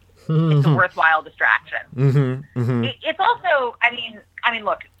it's a worthwhile distraction. Mm-hmm, mm-hmm. It's also, I mean,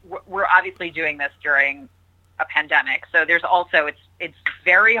 look, we're obviously doing this during a pandemic, so there's also it's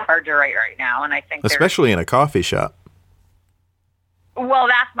very hard to write right now, and I think especially in a coffee shop. Well,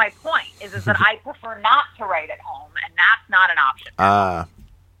 that's my point. Is that I prefer not to write at home, and that's not an option.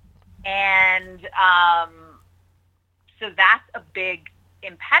 And so that's a big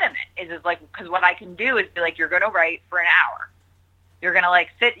impediment. Is like, because what I can do is be like, you're going to write for an hour. You're going to like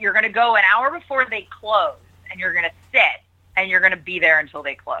sit. You're going to go an hour before they close, and you're going to sit, and you're going to be there until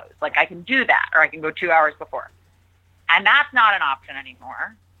they close. Like I can do that, or I can go 2 hours before, and that's not an option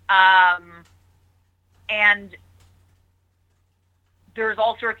anymore. And there's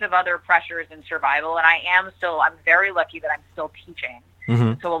all sorts of other pressures in survival, and I'm very lucky that I'm still teaching.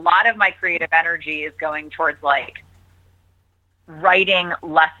 Mm-hmm. So a lot of my creative energy is going towards like writing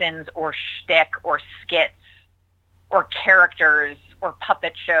lessons or shtick or skits or characters or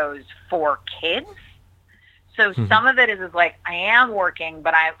puppet shows for kids. So some of it is like I am working,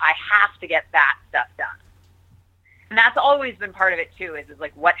 but I have to get that stuff done. And that's always been part of it too, is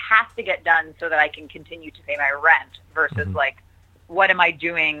like what has to get done so that I can continue to pay my rent versus like what am I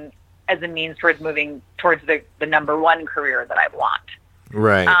doing as a means towards moving towards the number one career that I want.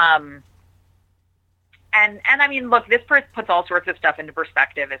 Right. And I mean, look, this puts all sorts of stuff into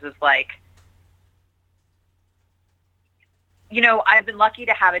perspective. It's just like, you know, I've been lucky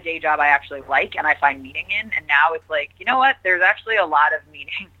to have a day job I actually like and I find meaning in. And now it's like, you know what? There's actually a lot of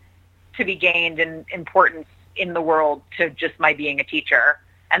meaning to be gained and importance in the world to just my being a teacher.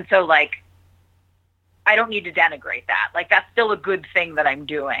 And so, like, I don't need to denigrate that. Like, that's still a good thing that I'm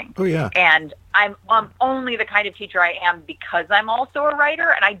doing. Oh, yeah. And I'm only the kind of teacher I am because I'm also a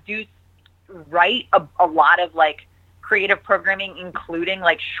writer. And I do write a lot of, like, creative programming, including,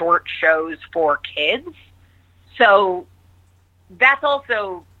 like, short shows for kids. So that's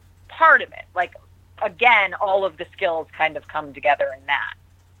also part of it. Like, again, all of the skills kind of come together in that.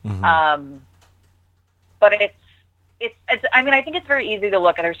 Mm-hmm. But it's, I mean, I think it's very easy to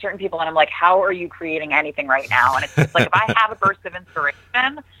look at. There's certain people and I'm like, how are you creating anything right now? And it's just like, if I have a burst of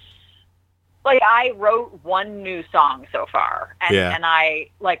inspiration, like I wrote one new song so far. And I,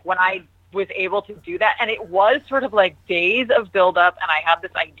 like, when I was able to do that, and it was sort of like days of build up and I had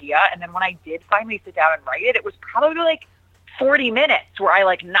this idea. And then when I did finally sit down and write it, it was probably like 40 minutes where I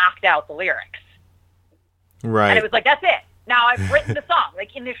like knocked out the lyrics. Right. And it was like, that's it. Now I've written the song,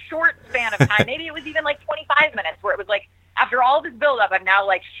 like in this short span of time. Maybe it was even like 25 minutes where it was like, after all this buildup, I've now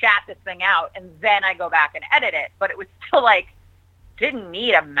like shat this thing out and then I go back and edit it. But it was still like, didn't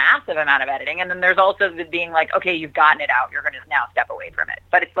need a massive amount of editing. And then there's also the being like, okay, you've gotten it out. You're going to now step away from it.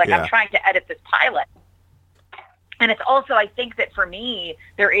 But it's like, I'm trying to edit this pilot. And it's also, I think that for me,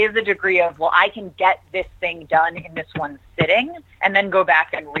 there is a degree of, well, I can get this thing done in this one sitting and then go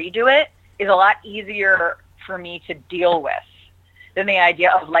back and redo it is a lot easier for me to deal with than the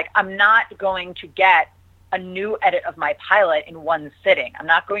idea of like, I'm not going to get a new edit of my pilot in one sitting. I'm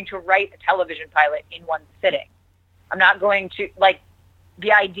not going to write a television pilot in one sitting. I'm not going to, like,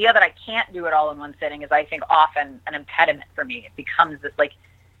 the idea that I can't do it all in one sitting is, I think, often an impediment for me. It becomes this like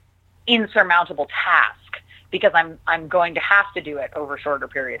insurmountable task because I'm going to have to do it over shorter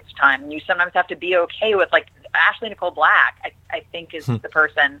periods of time. And you sometimes have to be okay with, like, Ashley Nicole Black, I think is the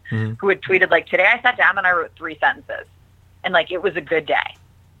person who had tweeted, like, today I sat down and I wrote 3 sentences and like, it was a good day.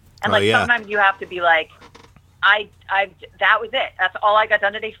 And like, sometimes you have to be like, that was it. That's all I got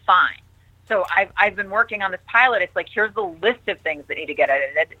done today. Fine. So I've been working on this pilot. It's like, here's the list of things that need to get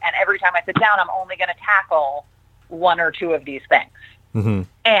edited. And every time I sit down, I'm only going to tackle 1 or 2 of these things. Mm-hmm.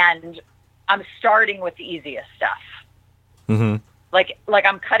 And I'm starting with the easiest stuff. Mm-hmm. Like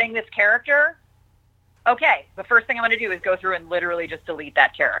I'm cutting this character. Okay, the first thing I'm going to do is go through and literally just delete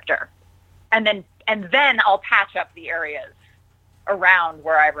that character. And then I'll patch up the areas around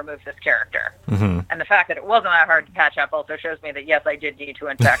where I removed this character. Mm-hmm. And the fact that it wasn't that hard to patch up also shows me that, yes, I did need to,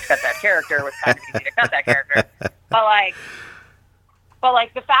 in fact, cut that character. It was kind of easy to cut that character. But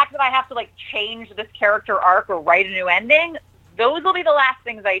like the fact that I have to, like, change this character arc or write a new ending, those will be the last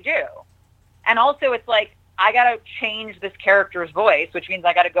things I do. And also it's like, I got to change this character's voice, which means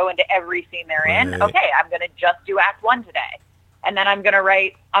I got to go into every scene they're in. Right. Okay, I'm going to just do Act 1 today. And then I'm going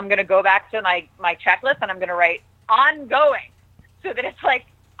to go back to my checklist and I'm going to write ongoing so that it's like,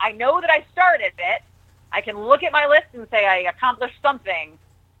 I know that I started it. I can look at my list and say I accomplished something,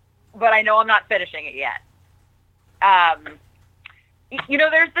 but I know I'm not finishing it yet. You know,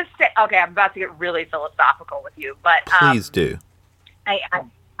 there's this, okay, I'm about to get really philosophical with you, but Please do. I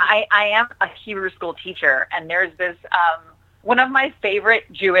am a Hebrew school teacher, and there's this, one of my favorite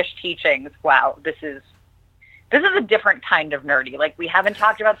Jewish teachings. Wow, this is a different kind of nerdy. Like, we haven't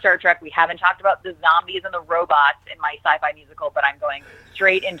talked about Star Trek. We haven't talked about the zombies and the robots in my sci-fi musical, but I'm going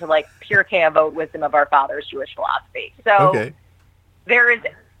straight into, like, Pirkei Avot, wisdom of our fathers, Jewish philosophy. So Okay. there's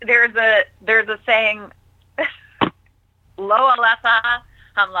a saying, Lo alecha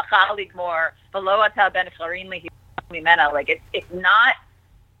hamlacha ligmor, v'lo ata ben charin mimena. Like,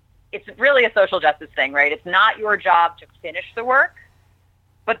 it's really a social justice thing, right? It's not your job to finish the work,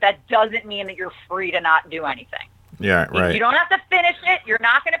 but that doesn't mean that you're free to not do anything. Yeah, right. You don't have to finish it. You're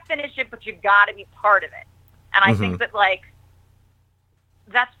not going to finish it, but you've got to be part of it. And I think that, like,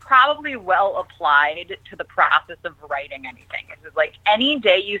 that's probably well applied to the process of writing anything. It's just like, any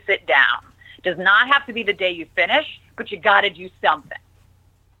day you sit down, Does not have to be the day you finish, but you got to do something.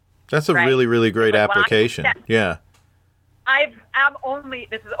 That's a really, really great application. Yeah.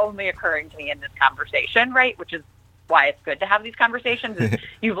 This is only occurring to me in this conversation, right? Which is why it's good to have these conversations. Is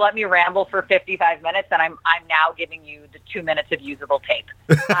you've let me ramble for 55 minutes, and I'm now giving you the 2 minutes of usable tape,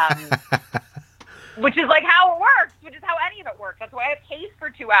 which is like how it works, which is how any of it works. That's why I pace for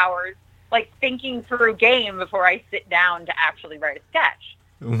 2 hours, like thinking through game before I sit down to actually write a sketch.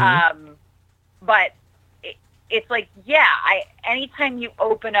 Mm-hmm. But it's like, anytime you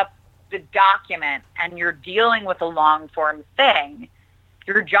open up the document and you're dealing with a long form thing,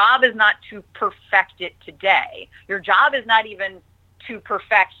 your job is not to perfect it today. Your job is not even to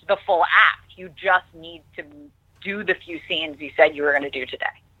perfect the full act. You just need to do the few scenes you said you were going to do today.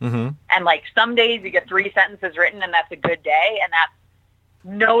 Mm-hmm. And like some days you get 3 sentences written and that's a good day. And that's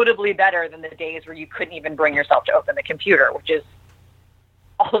notably better than the days where you couldn't even bring yourself to open the computer, which is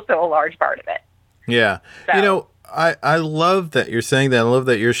also a large part of it. Yeah. So, I love that you're saying that. I love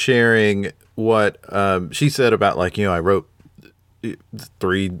that you're sharing what she said about like, I wrote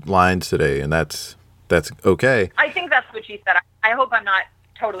 3 lines today and that's okay. I think that's what she said. I hope I'm not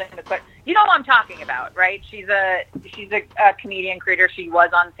totally in the clip. You know what I'm talking about, right? She's a comedian creator. She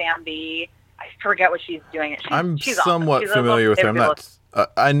was on Sam B. I forget what she's doing. She's somewhat awesome. familiar with her. I'm not.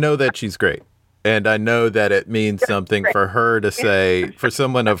 I know that she's great. And I know that it means something for her to say, for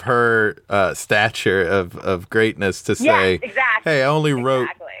someone of her stature of greatness to say, exactly. Hey, I only wrote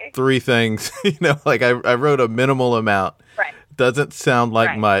 3 things, like I wrote a minimal amount. Right. Doesn't sound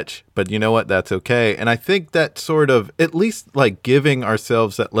like much, but you know what? That's okay. And I think that sort of, at least like giving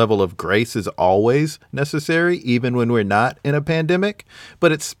ourselves that level of grace is always necessary, even when we're not in a pandemic.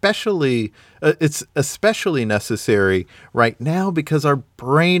 But it's especially necessary right now because our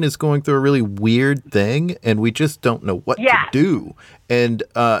brain is going through a really weird thing and we just don't know what to do. And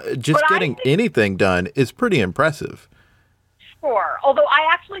just getting anything done is pretty impressive. Sure. Although I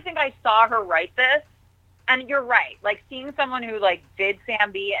actually think I saw her write this. And you're right. Like seeing someone who like did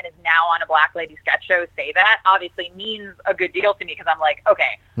Sam B and is now on a Black Lady sketch show say that obviously means a good deal to me because I'm like,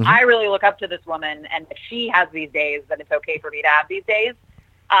 okay, I really look up to this woman, and if she has these days, then it's okay for me to have these days.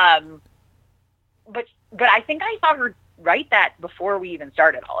 But I think I saw her write that before we even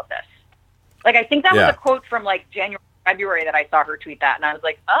started all of this. Like I think that was a quote from like January, February that I saw her tweet that, and I was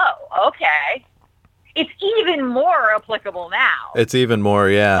like, oh, okay. It's even more applicable now. It's even more,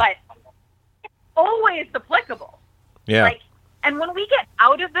 yeah. But always applicable. Yeah. Like, and when we get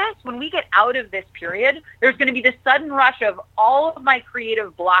out of this period, there's going to be this sudden rush of all of my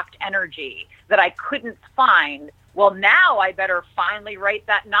creative blocked energy that I couldn't find. Well, now I better finally write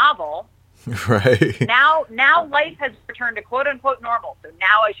that novel. Right. Now life has returned to quote unquote normal. So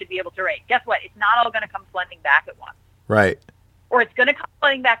now I should be able to write. Guess what? It's not all going to come flooding back at once. Right. Or it's going to come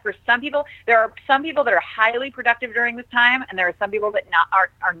flooding back for some people. There are some people that are highly productive during this time, and there are some people that are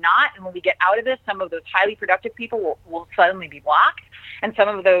not. And when we get out of this, some of those highly productive people will suddenly be blocked, and some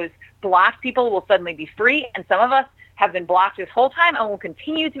of those blocked people will suddenly be free, and some of us have been blocked this whole time and will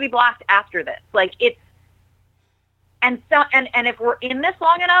continue to be blocked after this. Like it's and if we're in this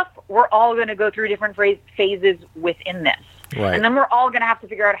long enough, we're all going to go through different phases within this, right. And then we're all going to have to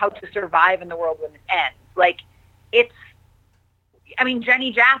figure out how to survive in the world when it ends. Like it's. I mean,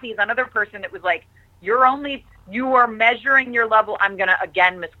 Jenny Jaffe is another person that was like, you are measuring your level. I'm going to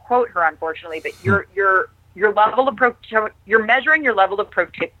again misquote her, unfortunately, but your level of you're measuring your level of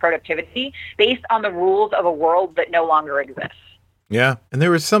productivity based on the rules of a world that no longer exists. Yeah. And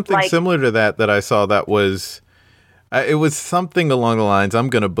there was something similar to that I saw that was, it was something along the lines, I'm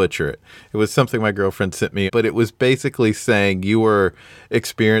going to butcher it. It was something my girlfriend sent me, but it was basically saying you were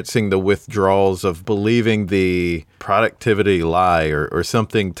experiencing the withdrawals of believing the productivity lie or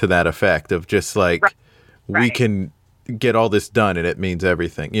something to that effect of just like, we can get all this done and it means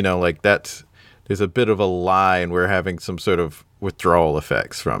everything. Like there's a bit of a lie and we're having some sort of withdrawal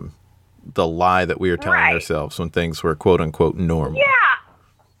effects from the lie that we are telling ourselves when things were quote unquote normal. Yeah.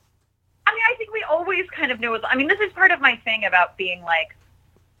 Always kind of know. I mean, this is part of my thing about being like,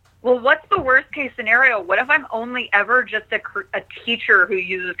 well, what's the worst case scenario? What if I'm only ever just a teacher who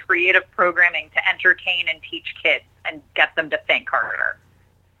uses creative programming to entertain and teach kids and get them to think harder?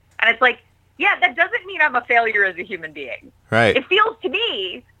 And it's like, yeah, that doesn't mean I'm a failure as a human being. Right. It feels to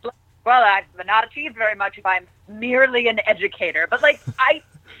me, well, I've not achieved very much if I'm merely an educator. But like, I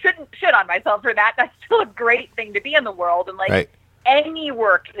shouldn't shit on myself for that. That's still a great thing to be in the world. And like, any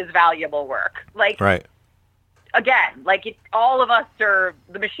work is valuable work. Like, again, like all of us the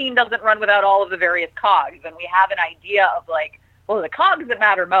machine doesn't run without all of the various cogs. And we have an idea of like, well, the cogs that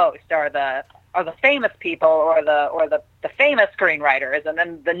matter most are the are the famous people or the famous screenwriters, and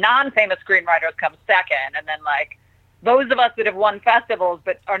then the non-famous screenwriters come second, and then like those of us that have won festivals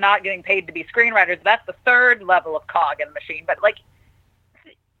but are not getting paid to be screenwriters, that's the third level of cog in the machine. But like,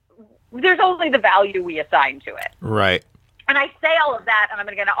 there's only the value we assign to it. Right. And I say all of that, and I'm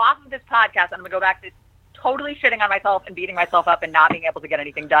going to get off of this podcast, and I'm going to go back to totally shitting on myself and beating myself up and not being able to get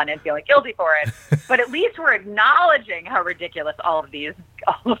anything done and feeling guilty for it. But at least we're acknowledging how ridiculous all of these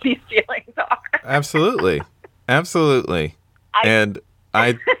feelings are. Absolutely. Absolutely.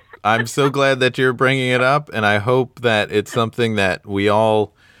 I'm so glad that you're bringing it up, and I hope that it's something that we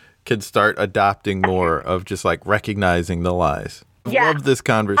all can start adopting more of, just like recognizing the lies. Yeah. Love this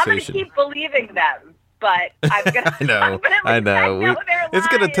conversation. I'm going to keep believing them, but I'm going to... I know. It's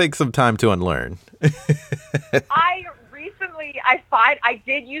going to take some time to unlearn. I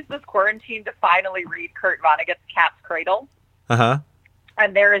did use this quarantine to finally read Kurt Vonnegut's Cat's Cradle. Uh-huh.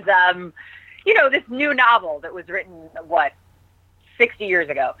 And there is, this new novel that was written, 60 years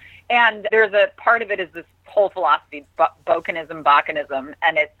ago. And there's a part of it is this whole philosophy, Bachianism,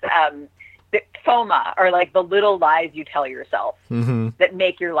 and it's the FOMA, or like the little lies you tell yourself that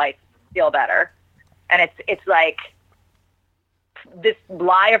make your life feel better. And it's like this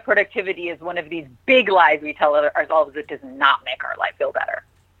lie of productivity is one of these big lies we tell ourselves that does not make our life feel better.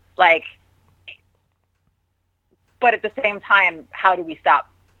 Like, but at the same time, how do we stop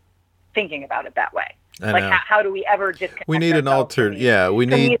thinking about it that way? How do we ever disconnect? We need an alternate. Yeah, we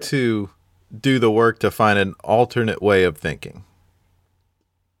need to do the work to find an alternate way of thinking.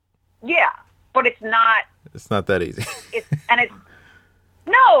 Yeah, but it's not. It's not that easy.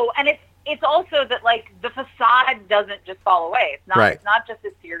 It's also that like the facade doesn't just fall away. It's not. Right. It's not just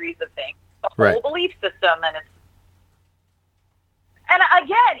a series of things. It's a whole belief system, and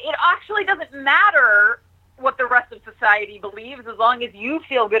again, it actually doesn't matter what the rest of society believes as long as you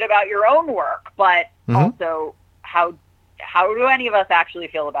feel good about your own work. But also, how do any of us actually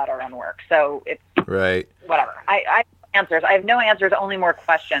feel about our own work? So it's whatever. I answers. I have no answers, only more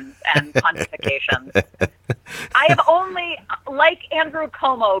questions and pontifications. I have only, like Andrew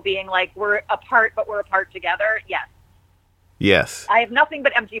Cuomo being like, we're apart, but we're apart together. Yes. Yes. I have nothing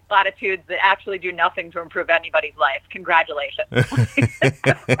but empty platitudes that actually do nothing to improve anybody's life. Congratulations. But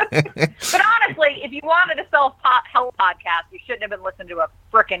honestly, if you wanted a self-help podcast, you shouldn't have been listening to a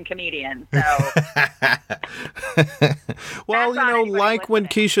frickin' comedian. So. Well, like when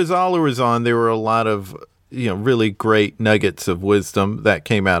Keisha Zoller was on, there were a lot of really great nuggets of wisdom that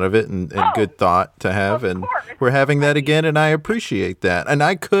came out of it and good thought to have. And we're having that again, and I appreciate that. And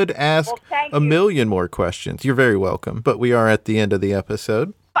I could ask a million more questions. You're very welcome. But we are at the end of the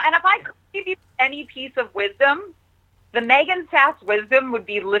episode. And if I could give you any piece of wisdom, the Megan Sass wisdom would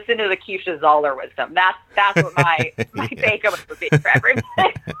be listen to the Keisha Zoller wisdom. That's what my takeaway would be for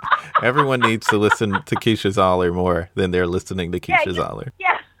everybody. Everyone needs to listen to Keisha Zoller more than they're listening to Keisha Zoller.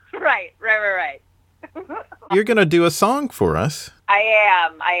 Yeah, right. You're going to do a song for us. I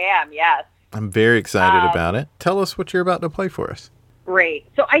am, yes. I'm very excited about it. Tell us what you're about to play for us. Great.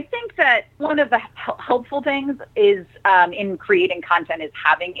 So I think that one of the helpful things is in creating content is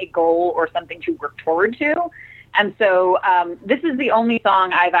having a goal or something to work toward to. And so this is the only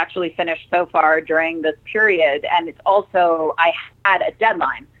song I've actually finished so far during this period. And it's also, I had a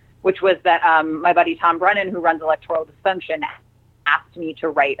deadline, which was that my buddy Tom Brennan, who runs Electoral Dysfunction, asked me to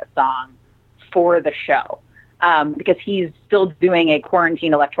write a song for the show because he's still doing a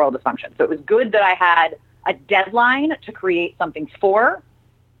quarantine Electoral Dysfunction. So it was good that I had a deadline to create something for.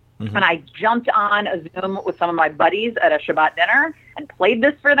 And I jumped on a Zoom with some of my buddies at a Shabbat dinner and played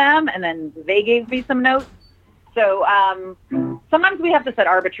this for them. And then they gave me some notes. So sometimes we have to set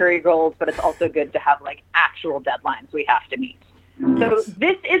arbitrary goals, but it's also good to have like actual deadlines we have to meet. So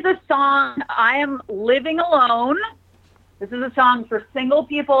this is a song, I Am Living Alone. This is a song for single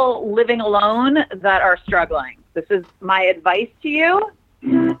people living alone that are struggling. This is my advice to you.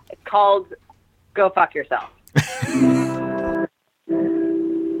 It's called Go Fuck Yourself.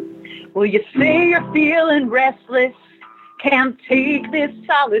 Well, you say you're feeling restless, can't take this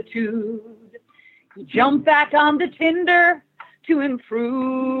solitude. You jump back onto Tinder to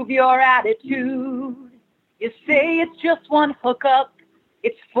improve your attitude. You say it's just one hookup,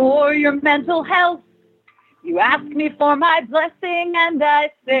 it's for your mental health. You ask me for my blessing and I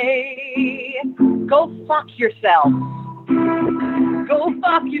say, go fuck yourself. Go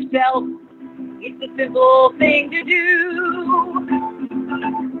fuck yourself. It's a simple thing to do.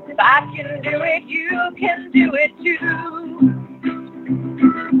 If I can do it, you can do it too.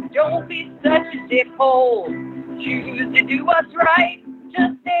 Don't be such a dickhole. Choose to do what's right.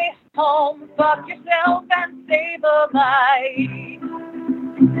 Just stay home, fuck yourself, and save a life.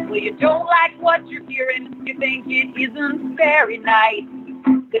 Well, you don't like what what you're hearing, you think it isn't very nice.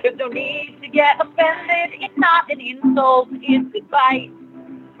 There's no need to get offended. It's not an insult, it's advice.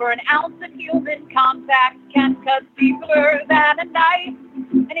 For an ounce of human contact can cut deeper than a knife.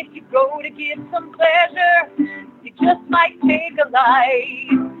 And if you go to give some pleasure, you just might take a life.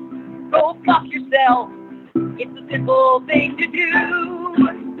 Go fuck yourself. It's a simple thing to do.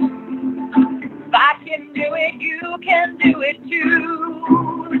 If I can do it, you can do it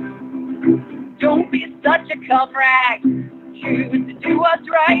too. Don't be such a cum rag. Choose to do what's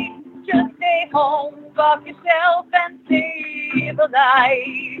right. Just stay home, fuck yourself, and save a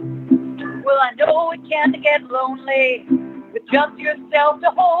life. Well, I know it can get lonely with just yourself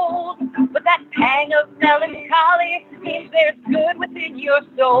to hold, but that pang of melancholy means there's good within your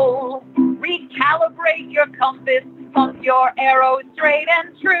soul. Recalibrate your compass, pump your arrows straight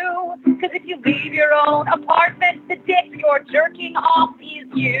and true, because if you leave your own apartment, the dick you're jerking off is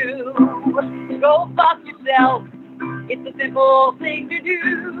you. Go fuck yourself. It's a simple thing to do.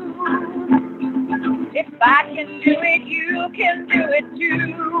 If I can do it, you can do it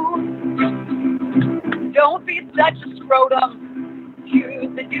too. Don't be such a scrotum.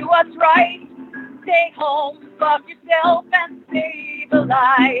 Choose to do what's right. Stay home, fuck yourself, and save a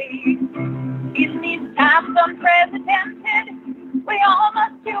life. In these times unprecedented, we all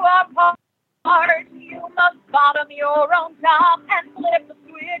must do our part. You must bottom your own top and flip the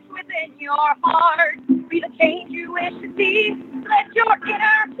switch within your heart. Be the change you wish to see. Let your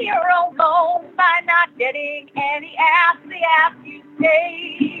inner hero moan by not getting any ass. The ass you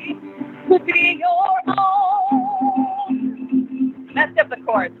say could be your own. Messed up the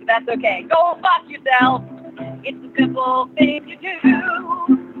chords, but that's okay. Go fuck yourself. It's a simple thing to do.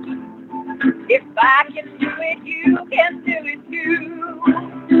 If I can do it, you can do it too.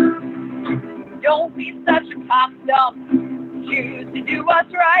 Don't be such a cock stump. Choose to do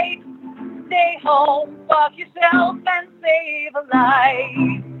what's right. Stay home, fuck yourself, and save a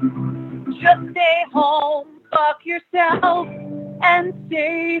life. Just stay home, fuck yourself, and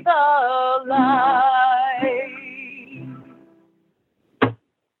save a life.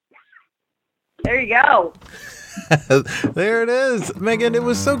 There you go. There it is. Megan, it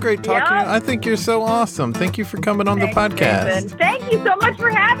was so great talking to you. I think you're so awesome. Thank you for coming on the podcast. Jason. Thank you so much for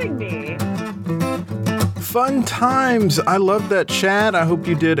having me. Fun times. I love that chat. I hope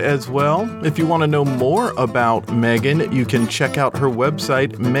you did as well. If you want to know more about Megan, you can check out her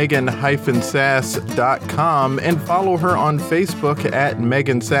website, megan-sass.com, and follow her on Facebook at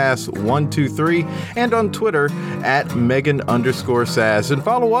megansass123 and on Twitter at megan_sass. And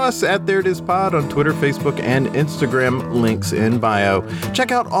follow us at There It Is Pod on Twitter, Facebook, and Instagram. Links in bio.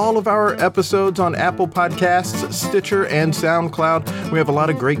 Check out all of our episodes on Apple Podcasts, Stitcher, and SoundCloud. We have a lot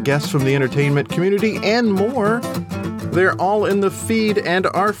of great guests from the entertainment community and more. They're all in the feed and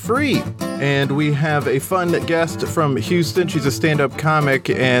are free. And we have a fun guest from Houston. She's a stand-up comic,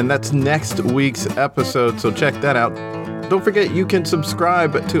 and that's next week's episode, so check that out. Don't forget you can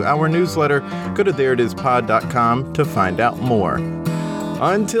subscribe to our newsletter. Go to thereitispod.com to find out more.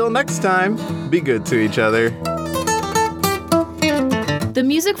 Until next time, be good to each other. The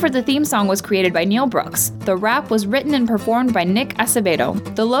music for the theme song was created by Neil Brooks. The rap was written and performed by Nick Acevedo.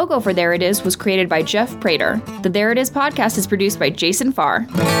 The logo for There It Is was created by Jeff Prater. The There It Is podcast is produced by Jason Farr.